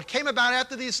 Now it came about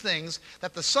after these things,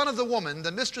 that the son of the woman,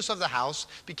 the mistress of the house,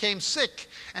 became sick,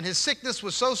 and his sickness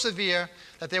was so severe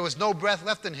that there was no breath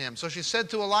left in him. So she said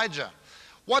to Elijah,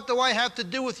 "What do I have to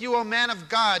do with you, O man of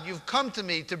God? You've come to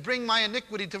me to bring my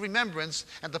iniquity to remembrance,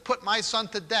 and to put my son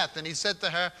to death." And he said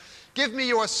to her, "Give me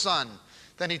your son."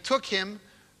 Then he took him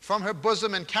from her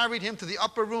bosom and carried him to the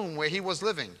upper room where he was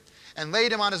living, and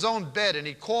laid him on his own bed. And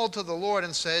he called to the Lord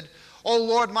and said, "O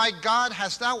Lord my God,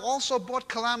 hast thou also brought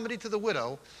calamity to the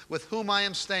widow with whom I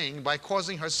am staying, by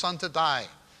causing her son to die?"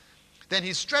 Then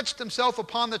he stretched himself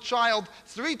upon the child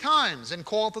 3 times and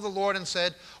called to the Lord and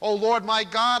said, "O Lord my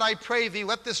God, I pray thee,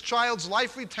 let this child's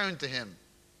life return to him."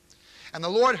 And the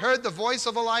Lord heard the voice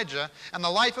of Elijah, and the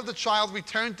life of the child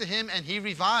returned to him, and he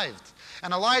revived.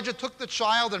 And Elijah took the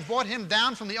child and brought him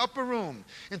down from the upper room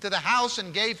into the house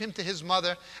and gave him to his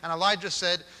mother. And Elijah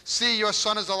said, "See, your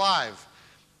son is alive."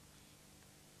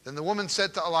 Then the woman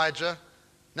said to Elijah,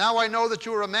 "Now I know that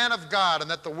you are a man of God,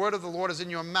 and that the word of the Lord is in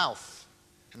your mouth."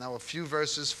 And now a few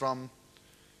verses from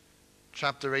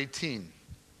chapter 18.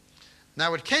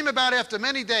 Now it came about after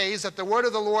many days that the word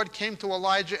of the Lord came to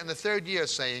Elijah in the 3rd year,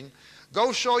 saying,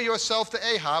 "Go show yourself to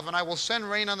Ahab, and I will send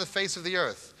rain on the face of the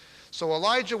earth." So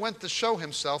Elijah went to show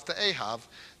himself to Ahab.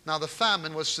 Now the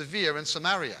famine was severe in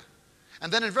Samaria.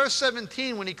 And then in verse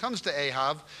 17, when he comes to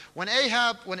Ahab, when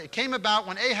it came about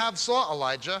when Ahab saw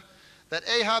Elijah, that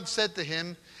Ahab said to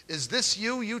him, "Is this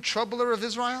you, you troubler of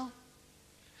Israel?"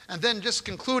 And then just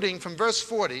concluding from verse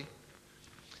 40,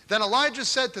 then Elijah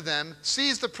said to them,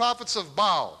 "Seize the prophets of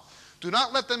Baal. Do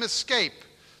not let them escape."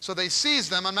 So they seized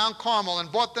them on Mount Carmel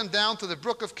and brought them down to the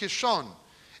brook of Kishon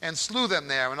and slew them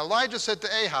there. And Elijah said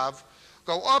to Ahab,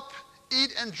 "Go up,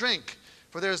 eat and drink,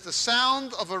 for there is the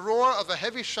sound of a roar of a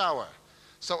heavy shower."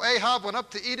 So Ahab went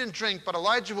up to eat and drink, but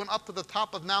Elijah went up to the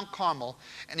top of Mount Carmel,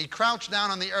 and he crouched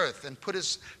down on the earth and put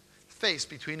his face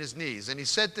between his knees. And he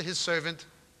said to his servant,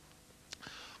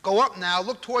 "Go up now,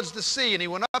 look towards the sea." And he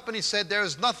went up and he said, "There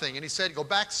is nothing." And he said, "Go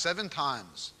back 7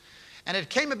 times. And it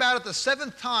came about at the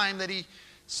 7th time that he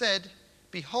said,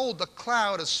 "Behold, a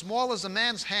cloud as small as a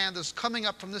man's hand is coming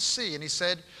up from the sea." And he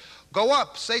said, "Go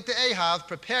up, say to Ahab,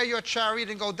 prepare your chariot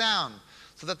and go down,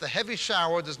 so that the heavy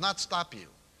shower does not stop you."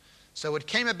 So it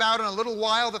came about in a little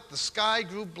while that the sky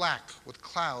grew black with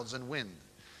clouds and wind,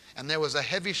 and there was a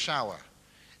heavy shower.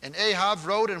 And Ahab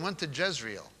rode and went to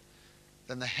Jezreel.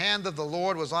 Then the hand of the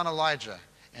Lord was on Elijah,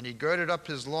 and he girded up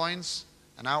his loins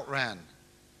and outran.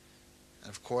 And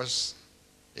of course,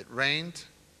 it rained,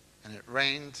 and it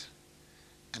rained,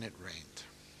 and it rained.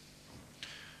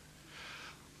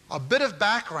 A bit of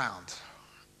background.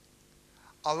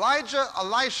 Elijah,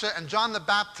 Elisha, and John the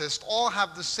Baptist all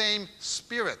have the same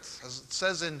spirit. As it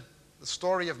says in the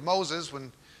story of Moses,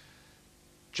 when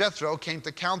Jethro came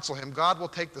to counsel him, God will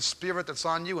take the spirit that's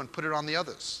on you and put it on the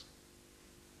others.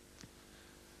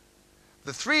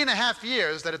 The 3.5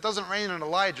 years that it doesn't rain on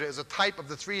Elijah is a type of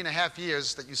the 3.5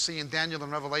 years that you see in Daniel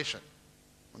and Revelation,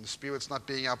 when the Spirit's not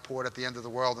being outpoured at the end of the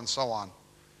world and so on.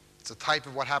 It's a type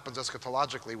of what happens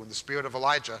eschatologically when the spirit of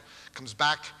Elijah comes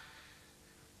back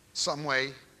some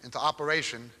way into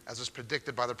operation, as is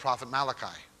predicted by the prophet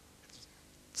Malachi.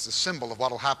 It's a symbol of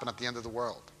what will happen at the end of the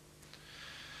world.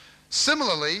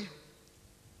 Similarly,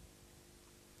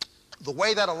 the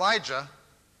way that Elijah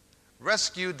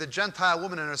rescued the Gentile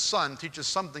woman and her son teaches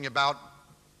something about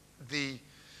the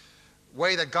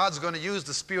way that God's going to use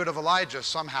the spirit of Elijah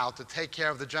somehow to take care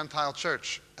of the Gentile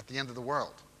church at the end of the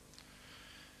world.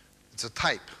 It's a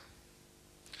type.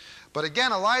 But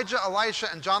again, Elijah, Elisha,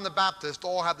 and John the Baptist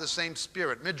all have the same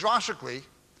spirit. Midrashically,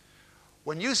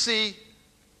 when you see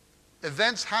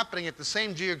events happening at the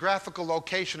same geographical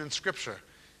location in Scripture,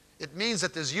 it means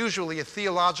that there's usually a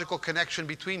theological connection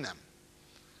between them.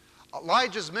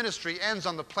 Elijah's ministry ends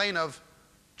on the plain of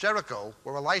Jericho,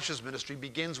 where Elisha's ministry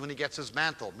begins when he gets his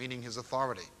mantle, meaning his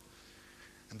authority.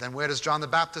 And then where does John the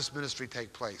Baptist's ministry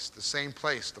take place? The same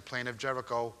place, the plain of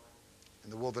Jericho in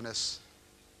the wilderness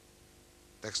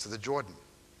next to the Jordan.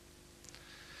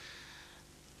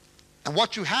 And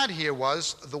what you had here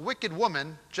was the wicked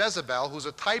woman, Jezebel, who's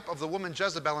a type of the woman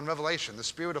Jezebel in Revelation, the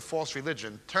spirit of false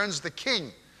religion, turns the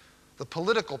king, the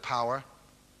political power,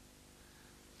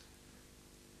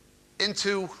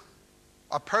 into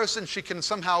a person she can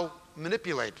somehow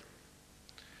manipulate.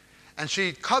 And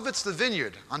she covets the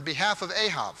vineyard on behalf of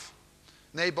Ahab,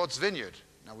 Naboth's vineyard.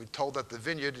 Now, we're told that the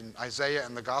vineyard in Isaiah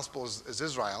and the gospel is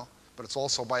Israel, but it's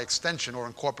also by extension or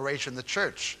incorporation the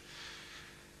church.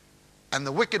 And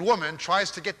the wicked woman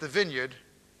tries to get the vineyard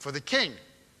for the king.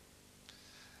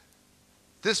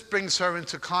 This brings her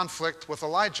into conflict with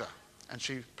Elijah, and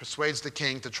she persuades the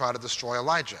king to try to destroy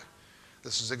Elijah.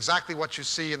 This is exactly what you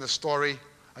see in the story,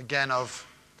 again, of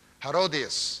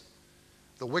Herodias.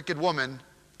 The wicked woman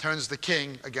turns the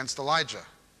king against Elijah.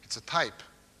 It's a type.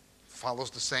 Follows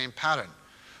the same pattern.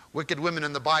 Wicked women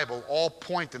in the Bible all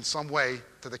point in some way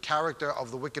to the character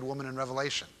of the wicked woman in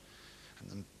Revelation. And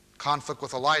the conflict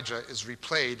with Elijah is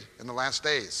replayed in the last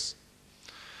days.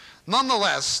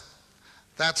 Nonetheless,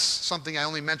 that's something I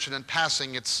only mentioned in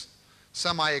passing. It's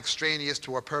semi-extraneous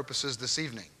to our purposes this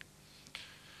evening.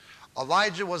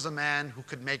 Elijah was a man who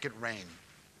could make it rain.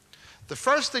 The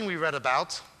first thing we read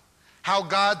about, how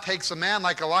God takes a man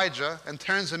like Elijah and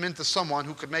turns him into someone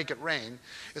who could make it rain,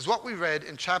 is what we read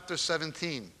in chapter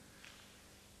 17,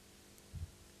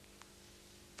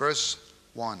 verse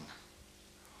 1.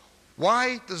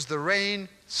 Why does the rain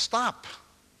stop?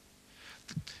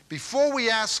 Before we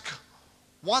ask,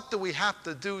 what do we have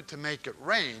to do to make it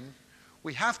rain,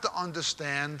 we have to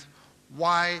understand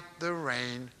why the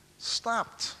rain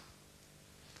stopped.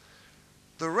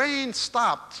 The rain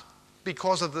stopped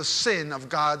because of the sin of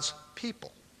God's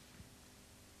people.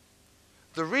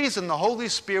 The reason the Holy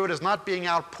Spirit is not being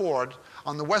outpoured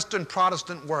on the Western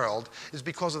Protestant world is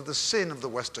because of the sin of the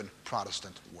Western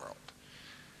Protestant world.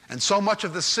 And so much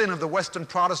of the sin of the Western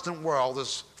Protestant world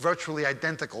is virtually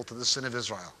identical to the sin of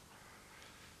Israel.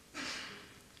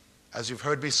 As you've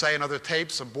heard me say in other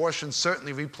tapes, abortion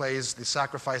certainly replays the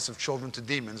sacrifice of children to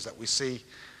demons that we see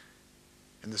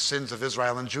in the sins of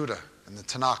Israel and Judah in the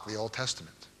Tanakh, the Old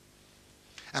Testament.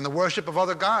 And the worship of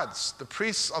other gods. The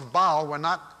priests of Baal were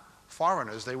not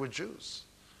foreigners, they were Jews.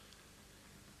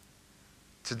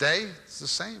 Today, it's the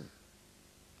same.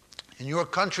 In your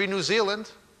country, New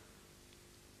Zealand,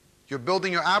 you're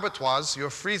building your abattoirs, your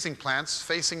freezing plants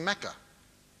facing Mecca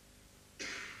to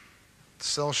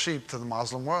sell sheep to the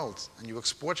Muslim world. And you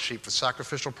export sheep for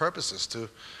sacrificial purposes to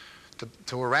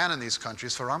Iran and these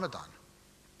countries for Ramadan.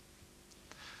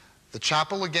 The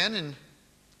chapel, again, in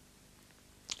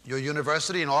Your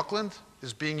university in Auckland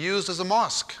is being used as a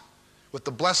mosque with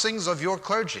the blessings of your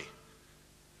clergy.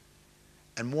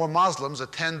 And more Muslims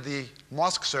attend the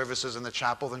mosque services in the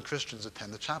chapel than Christians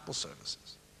attend the chapel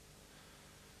services.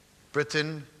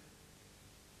 Britain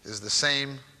is the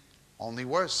same, only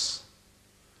worse.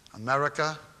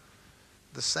 America,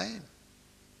 the same.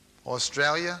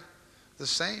 Australia, the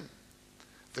same.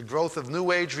 The growth of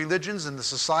New Age religions in the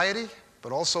society,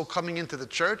 but also coming into the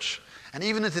church and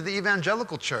even into the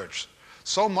evangelical church.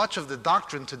 So much of the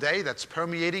doctrine today that's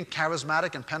permeating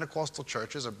charismatic and Pentecostal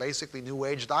churches are basically New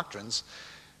Age doctrines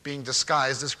being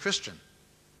disguised as Christian.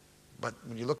 But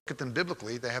when you look at them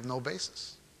biblically, they have no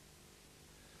basis.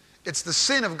 It's the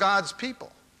sin of God's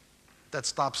people that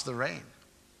stops the rain.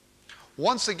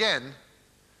 Once again,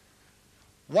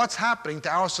 what's happening to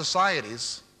our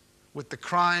societies with the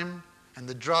crime and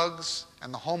the drugs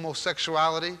and the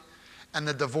homosexuality and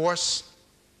the divorce?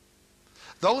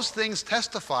 Those things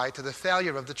testify to the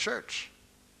failure of the church.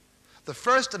 The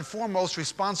first and foremost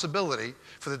responsibility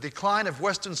for the decline of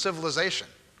Western civilization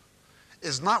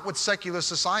is not with secular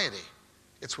society,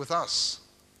 it's with us.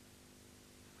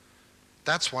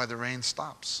 That's why the rain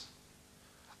stops.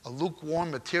 A lukewarm,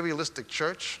 materialistic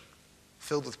church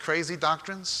filled with crazy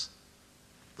doctrines,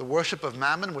 the worship of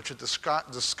mammon, which it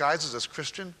disguises as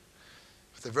Christian,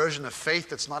 with a version of faith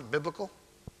that's not biblical,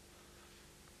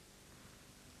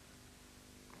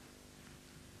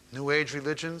 New Age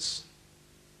religions,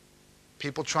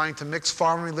 people trying to mix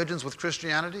foreign religions with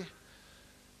Christianity.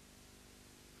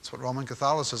 That's what Roman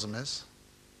Catholicism is.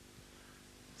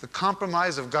 The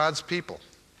compromise of God's people.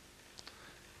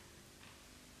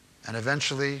 And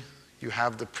eventually, you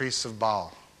have the priests of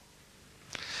Baal.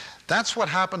 That's what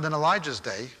happened in Elijah's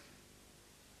day,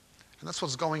 and that's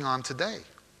what's going on today.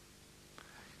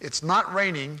 It's not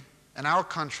raining in our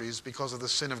countries because of the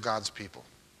sin of God's people.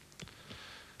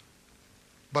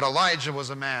 But Elijah was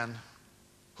a man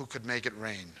who could make it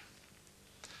rain.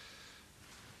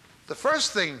 The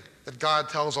first thing that God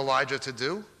tells Elijah to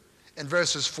do in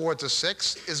verses 4 to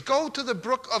 6 is go to the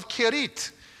brook of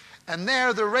Kerit, and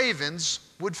there the ravens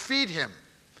would feed him.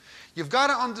 You've got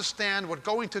to understand what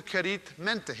going to Kerit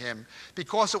meant to him,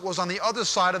 because it was on the other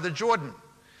side of the Jordan.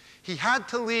 He had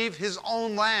to leave his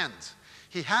own land.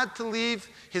 He had to leave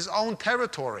his own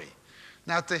territory.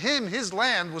 Now, to him, his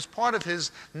land was part of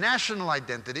his national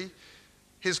identity,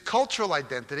 his cultural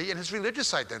identity, and his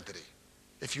religious identity,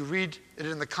 if you read it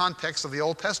in the context of the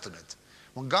Old Testament.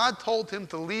 When God told him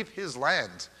to leave his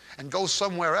land and go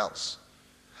somewhere else.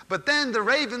 But then the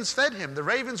ravens fed him. The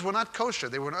ravens were not kosher.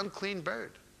 They were an unclean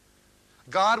bird.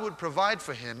 God would provide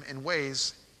for him in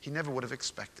ways he never would have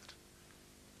expected.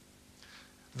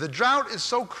 The drought is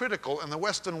so critical in the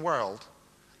Western world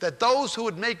that those who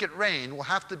would make it rain will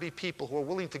have to be people who are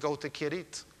willing to go to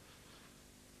Kerit.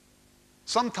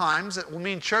 Sometimes it will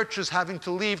mean churches having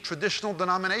to leave traditional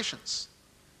denominations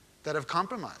that have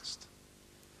compromised.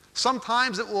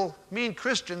 Sometimes it will mean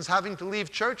Christians having to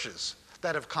leave churches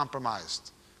that have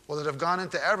compromised or that have gone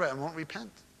into error and won't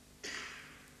repent.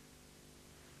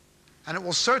 And it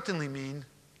will certainly mean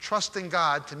trusting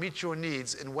God to meet your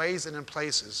needs in ways and in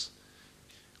places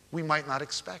we might not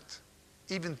expect.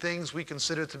 Even things we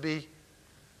consider to be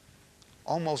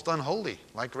almost unholy,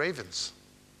 like ravens.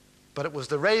 But it was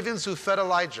the ravens who fed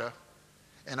Elijah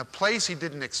in a place he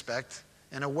didn't expect,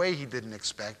 in a way he didn't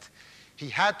expect. He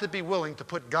had to be willing to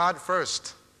put God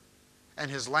first and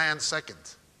his land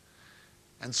second.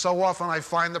 And so often I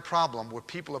find the problem where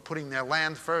people are putting their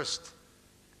land first,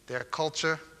 their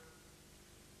culture,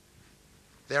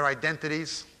 their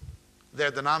identities,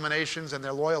 their denominations, and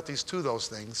their loyalties to those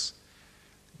things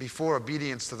before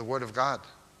obedience to the Word of God.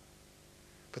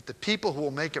 But the people who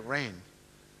will make it rain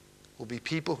will be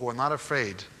people who are not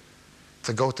afraid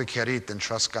to go to Kerit and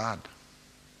trust God.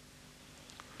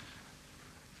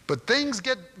 But things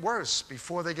get worse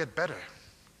before they get better.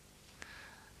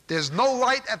 There's no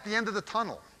light at the end of the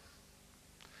tunnel.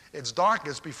 It's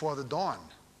darkest before the dawn.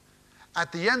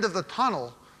 At the end of the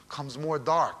tunnel comes more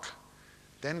dark.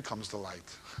 Then comes the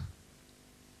light.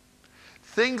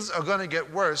 Things are going to get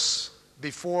worse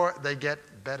before they get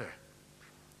better.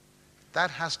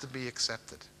 That has to be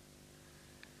accepted.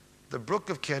 The brook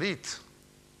of Kerit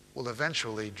will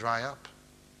eventually dry up.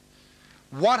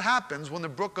 What happens when the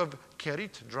brook of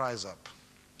Kerit dries up?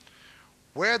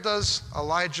 Where does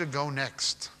Elijah go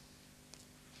next?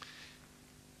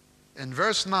 In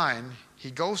verse 9,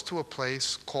 he goes to a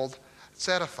place called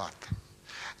Zarephath.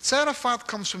 Zarephath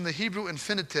comes from the Hebrew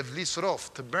infinitive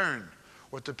lisrof, to burn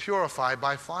or to purify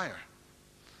by fire.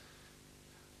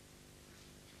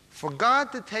 For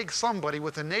God to take somebody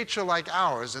with a nature like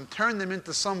ours and turn them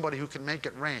into somebody who can make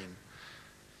it rain,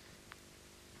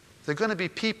 They're going to be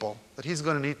people that he's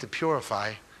going to need to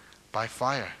purify by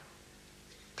fire.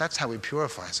 That's how he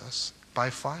purifies us, by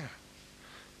fire.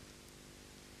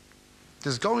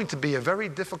 There's going to be a very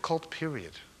difficult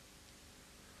period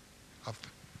of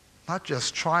not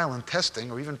just trial and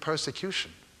testing or even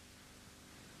persecution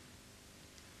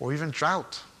or even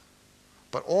drought,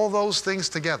 but all those things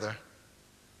together,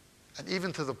 and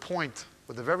even to the point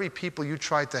where the very people you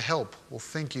tried to help will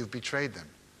think you've betrayed them,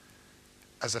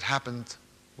 as it happened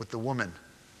with the woman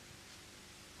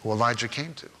who Elijah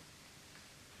came to.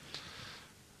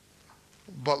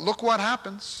 But look what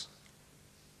happens.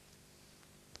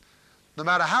 No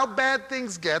matter how bad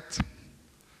things get,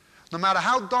 no matter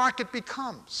how dark it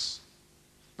becomes,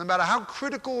 no matter how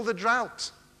critical the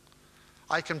drought,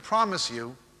 I can promise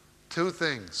you two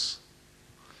things.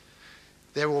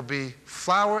 There will be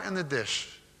flour in the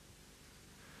dish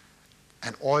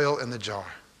and oil in the jar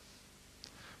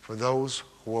for those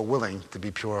who are willing to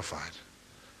be purified.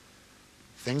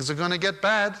 Things are going to get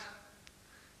bad.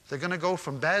 They're going to go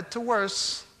from bad to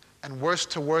worse and worse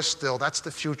to worse still. That's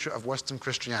the future of Western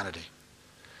Christianity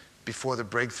before the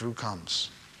breakthrough comes.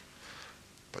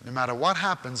 But no matter what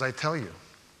happens, I tell you,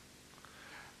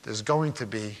 there's going to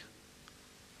be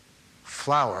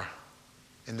flour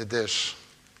in the dish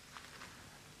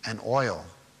and oil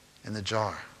in the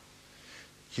jar.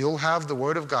 You'll have the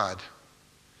Word of God,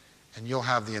 and you'll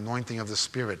have the anointing of the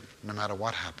Spirit no matter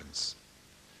what happens.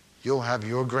 You'll have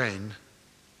your grain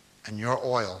and your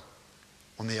oil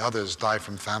when the others die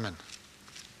from famine.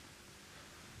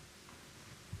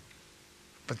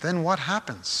 But then what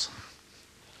happens?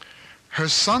 Her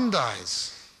son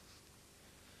dies.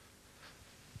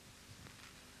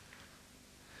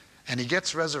 And he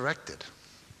gets resurrected.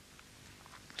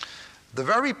 The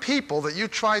very people that you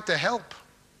tried to help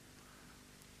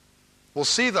will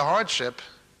see the hardship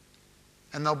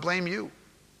and they'll blame you.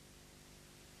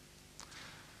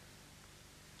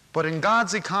 But in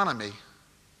God's economy,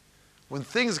 when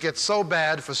things get so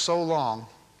bad for so long,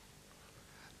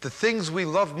 the things we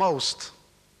love most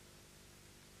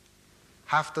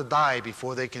have to die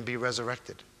before they can be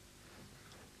resurrected.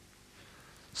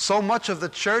 So much of the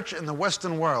church in the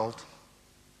Western world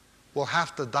will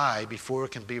have to die before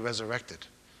it can be resurrected.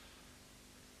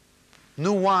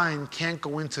 New wine can't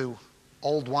go into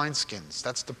old wineskins.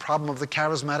 That's the problem of the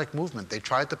charismatic movement. They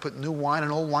tried to put new wine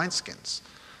in old wineskins.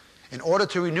 In order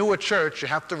to renew a church, you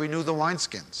have to renew the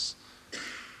wineskins.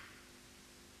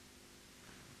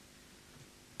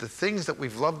 The things that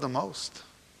we've loved the most,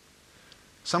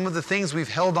 some of the things we've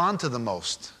held on to the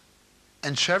most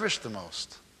and cherished the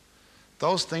most,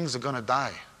 those things are going to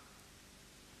die,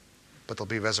 but they'll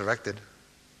be resurrected.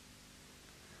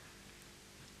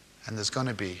 And there's going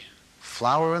to be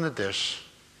flour in the dish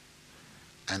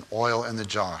and oil in the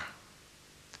jar.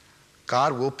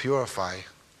 God will purify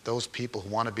those people who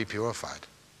want to be purified.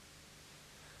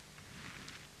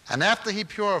 And after he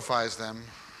purifies them,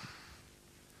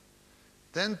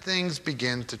 then things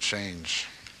begin to change.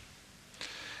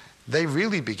 They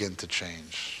really begin to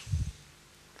change.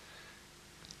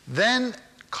 Then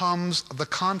comes the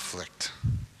conflict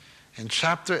in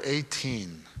chapter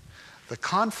 18. The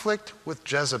conflict with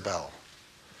Jezebel.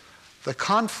 The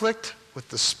conflict with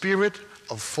the spirit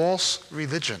of false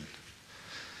religion.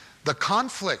 The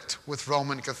conflict with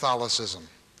Roman Catholicism.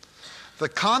 The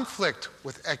conflict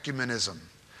with ecumenism.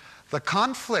 The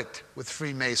conflict with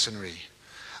Freemasonry.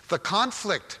 The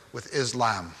conflict with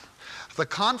Islam. The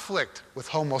conflict with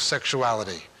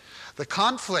homosexuality. The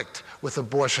conflict with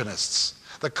abortionists.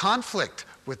 The conflict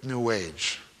with New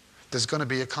Age. There's going to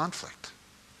be a conflict.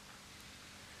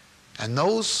 And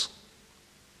those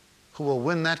who will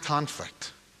win that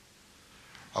conflict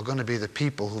are going to be the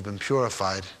people who've been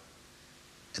purified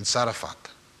in Sarafat.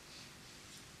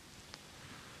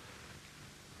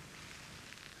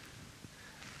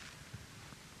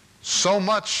 So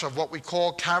much of what we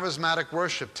call charismatic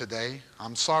worship today,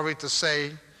 I'm sorry to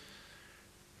say,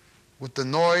 with the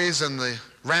noise and the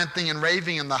ranting and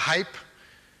raving and the hype,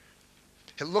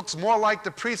 it looks more like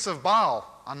the priests of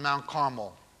Baal on Mount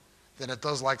Carmel than it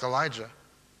does like Elijah.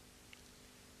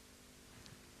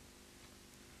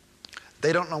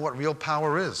 They don't know what real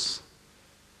power is.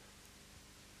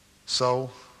 So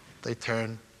they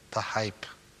turn to hype.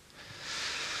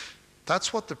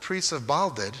 That's what the priests of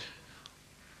Baal did.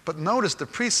 But notice, the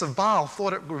priests of Baal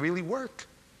thought it would really work.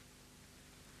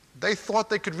 They thought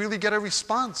they could really get a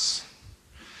response.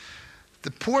 The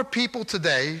poor people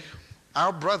today,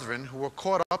 our brethren who were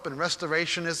caught up in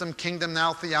restorationism, kingdom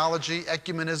now theology,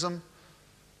 ecumenism,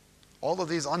 all of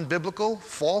these unbiblical,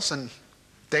 false, and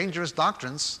dangerous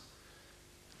doctrines,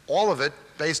 all of it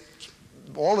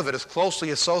is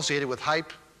closely associated with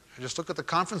hype Just look at the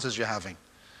conferences you're having.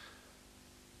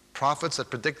 Prophets that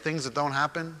predict things that don't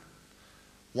happen.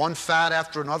 One fad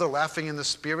after another, laughing in the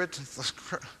spirit.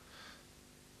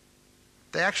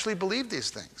 They actually believe these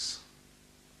things.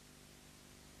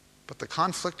 But the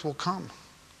conflict will come.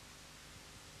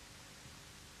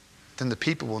 Then the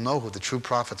people will know who the true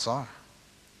prophets are.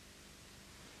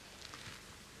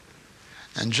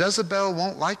 And Jezebel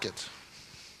won't like it.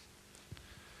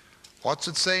 What's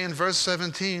it say in verse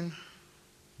 17?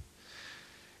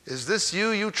 Is this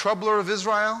you, you troubler of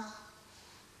Israel?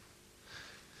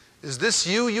 Is this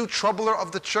you, you troubler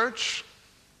of the church?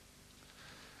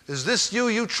 Is this you,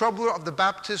 you troubler of the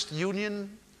Baptist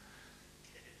Union?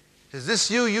 Is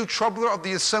this you, you troubler of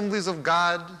the assemblies of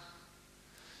God?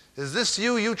 Is this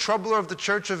you, you troubler of the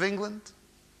Church of England?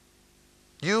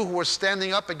 You who are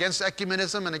standing up against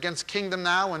ecumenism and against kingdom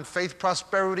now and faith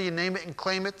prosperity and name it and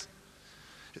claim it?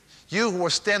 You who are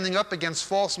standing up against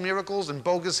false miracles and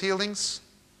bogus healings?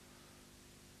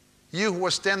 You who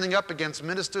are standing up against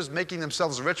ministers making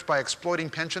themselves rich by exploiting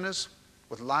pensioners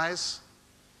with lies?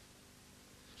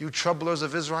 You troublers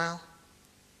of Israel?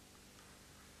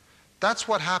 That's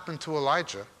what happened to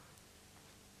Elijah,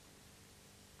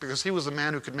 because he was a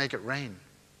man who could make it rain.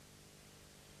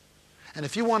 And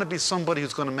if you want to be somebody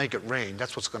who's going to make it rain,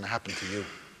 that's what's going to happen to you.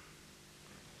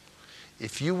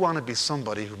 If you want to be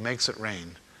somebody who makes it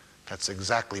rain, that's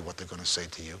exactly what they're going to say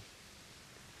to you.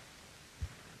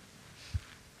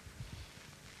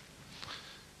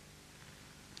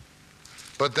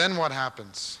 But then what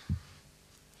happens?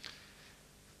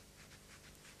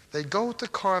 They go to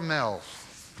Carmel.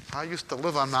 I used to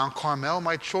live on Mount Carmel.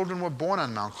 My children were born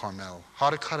on Mount Carmel,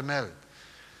 Har Carmel,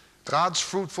 God's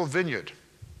fruitful vineyard.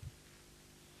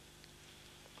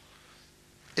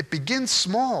 It begins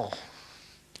small.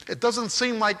 It doesn't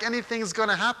seem like anything's going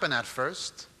to happen at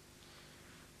first.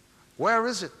 Where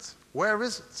is it? Where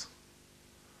is it?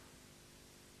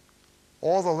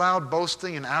 All the loud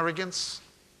boasting and arrogance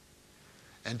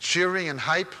and cheering and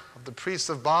hype of the priests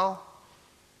of Baal.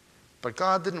 But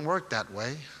God didn't work that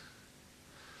way.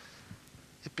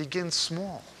 It begins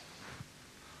small,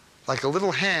 like a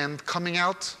little hand coming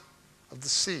out of the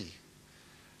sea.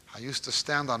 I used to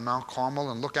stand on Mount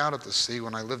Carmel and look out at the sea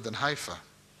when I lived in Haifa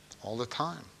all the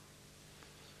time.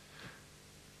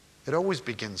 It always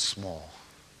begins small,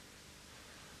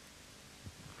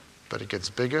 but it gets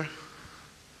bigger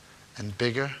and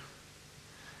bigger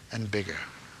and bigger.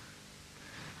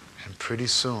 And pretty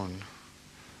soon,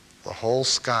 the whole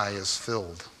sky is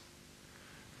filled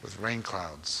with rain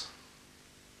clouds.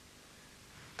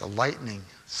 The lightning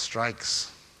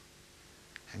strikes,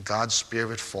 and God's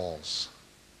Spirit falls.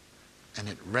 And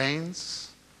it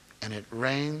rains, and it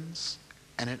rains,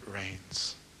 and it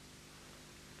rains.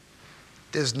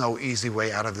 There's no easy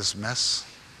way out of this mess.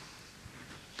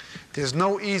 There's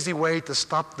no easy way to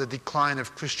stop the decline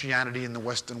of Christianity in the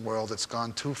Western world. It's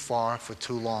gone too far for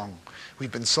too long.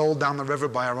 We've been sold down the river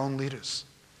by our own leaders.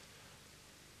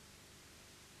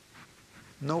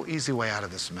 No easy way out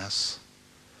of this mess.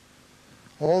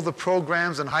 All the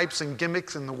programs and hypes and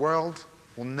gimmicks in the world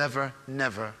will never,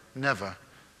 never, never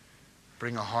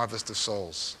bring a harvest of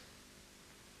souls.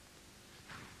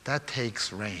 That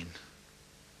takes rain.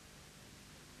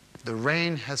 The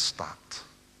rain has stopped.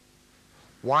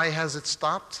 Why has it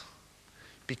stopped?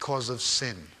 Because of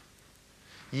sin.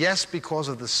 Yes, because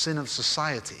of the sin of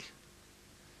society,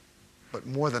 but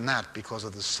more than that, because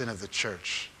of the sin of the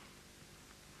church.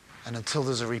 And until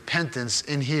there's a repentance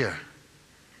in here,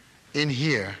 and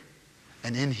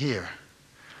in here,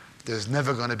 there's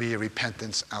never going to be a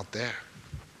repentance out there.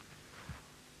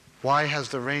 Why has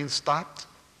the rain stopped?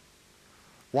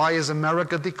 Why is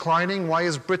America declining? Why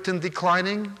is Britain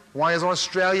declining? Why is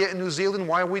Australia and New Zealand?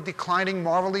 Why are we declining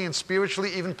morally and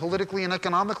spiritually, even politically and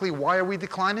economically? Why are we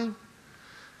declining?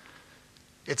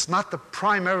 It's not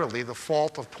primarily the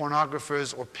fault of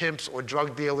pornographers or pimps or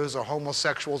drug dealers or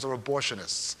homosexuals or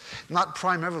abortionists. Not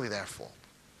primarily their fault.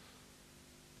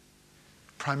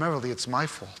 Primarily it's my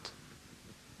fault,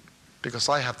 because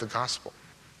I have the gospel.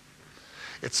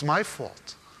 It's my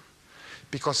fault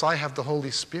because I have the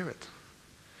Holy Spirit.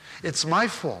 It's my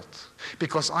fault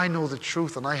because I know the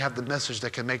truth and I have the message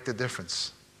that can make the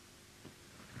difference.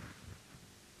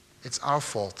 It's our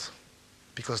fault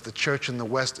because the church in the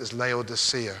West is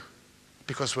Laodicea,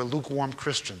 because we're lukewarm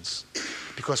Christians,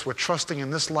 because we're trusting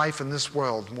in this life and this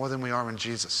world more than we are in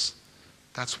Jesus.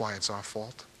 That's why it's our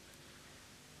fault.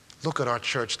 Look at our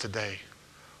church today.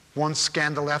 One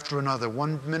scandal after another,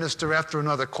 one minister after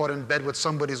another caught in bed with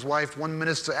somebody's wife, one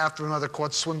minister after another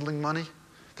caught swindling money.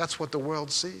 That's what the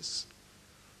world sees.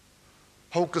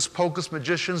 Hocus pocus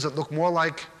magicians that look more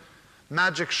like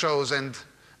magic shows and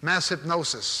mass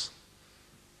hypnosis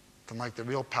than like the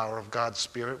real power of God's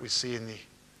Spirit we see in the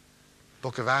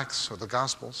book of Acts or the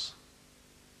Gospels.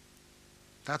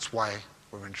 That's why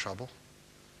we're in trouble.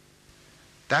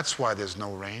 That's why there's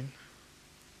no rain.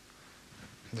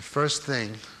 The first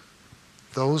thing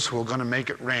those who are going to make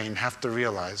it rain have to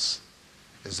realize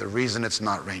is the reason it's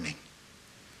not raining.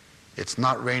 It's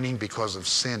not raining because of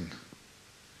sin,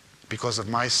 because of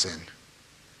my sin,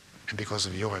 and because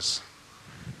of yours.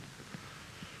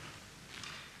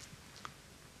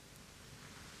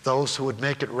 Those who would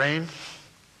make it rain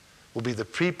will be the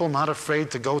people not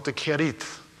afraid to go to Kerit.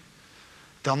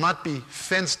 They'll not be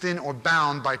fenced in or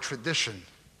bound by tradition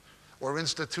or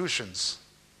institutions.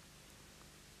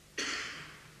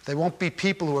 They won't be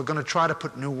people who are going to try to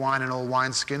put new wine in old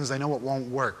wineskins. They know it won't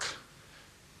work.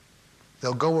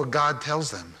 They'll go where God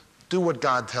tells them, do what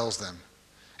God tells them,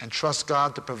 and trust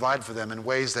God to provide for them in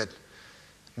ways that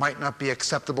might not be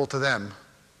acceptable to them,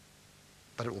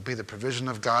 but it will be the provision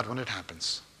of God when it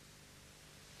happens.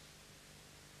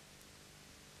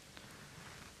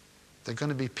 They're going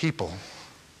to be people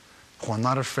who are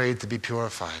not afraid to be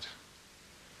purified.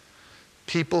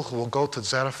 People who will go to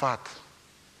Zarephath.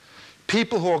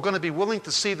 People who are going to be willing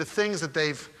to see the things that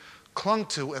they've clung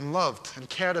to and loved and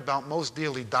cared about most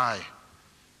dearly die.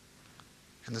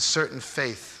 And the certain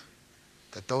faith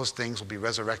that those things will be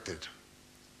resurrected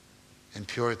in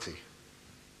purity.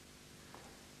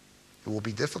 It will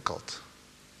be difficult.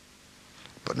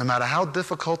 But no matter how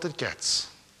difficult it gets,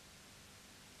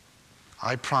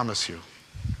 I promise you,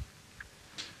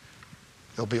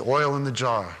 there'll be oil in the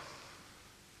jar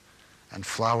and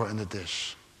flour in the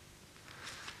dish.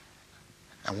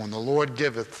 And when the Lord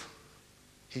giveth,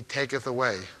 he taketh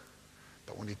away.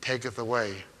 But when he taketh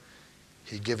away,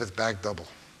 he giveth back double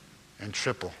and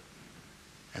triple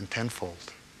and tenfold.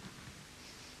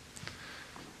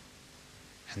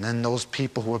 And then those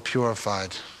people who are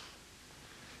purified,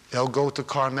 they'll go to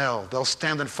Carmel. They'll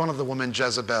stand in front of the woman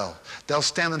Jezebel. They'll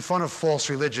stand in front of false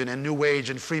religion and New Age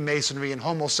and Freemasonry and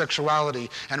homosexuality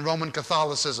and Roman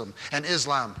Catholicism and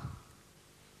Islam.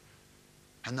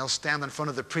 And they'll stand in front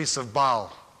of the priests of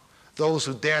Baal, those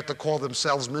who dare to call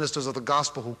themselves ministers of the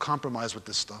gospel who compromise with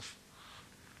this stuff.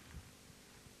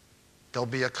 There'll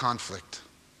be a conflict.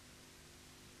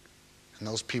 And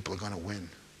those people are going to win.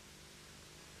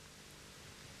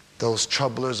 Those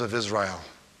troublers of Israel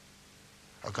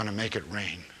are going to make it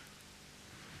rain.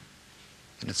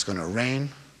 And it's going to rain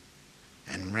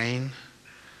and rain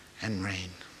and rain.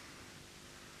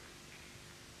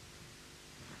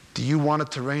 Do you want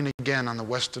it to rain again on the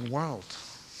Western world?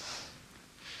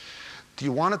 Do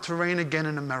you want it to rain again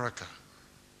in America?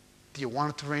 Do you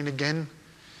want it to rain again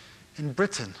in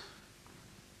Britain,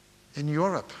 in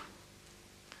Europe,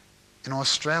 in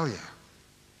Australia,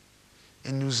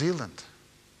 in New Zealand,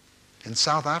 in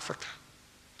South Africa?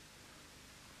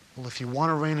 Well, if you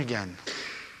want to reign again,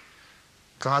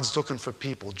 God's looking for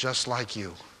people just like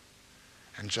you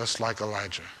and just like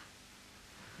Elijah.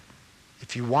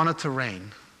 If you want it to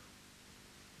rain,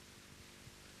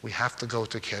 we have to go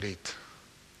to Kerit.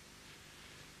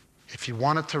 If you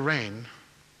want it to rain,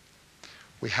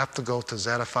 we have to go to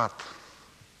Zarephath.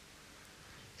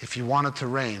 If you want it to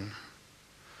rain,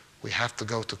 we have to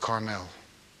go to Carmel.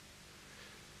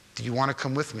 Do you want to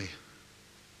come with me?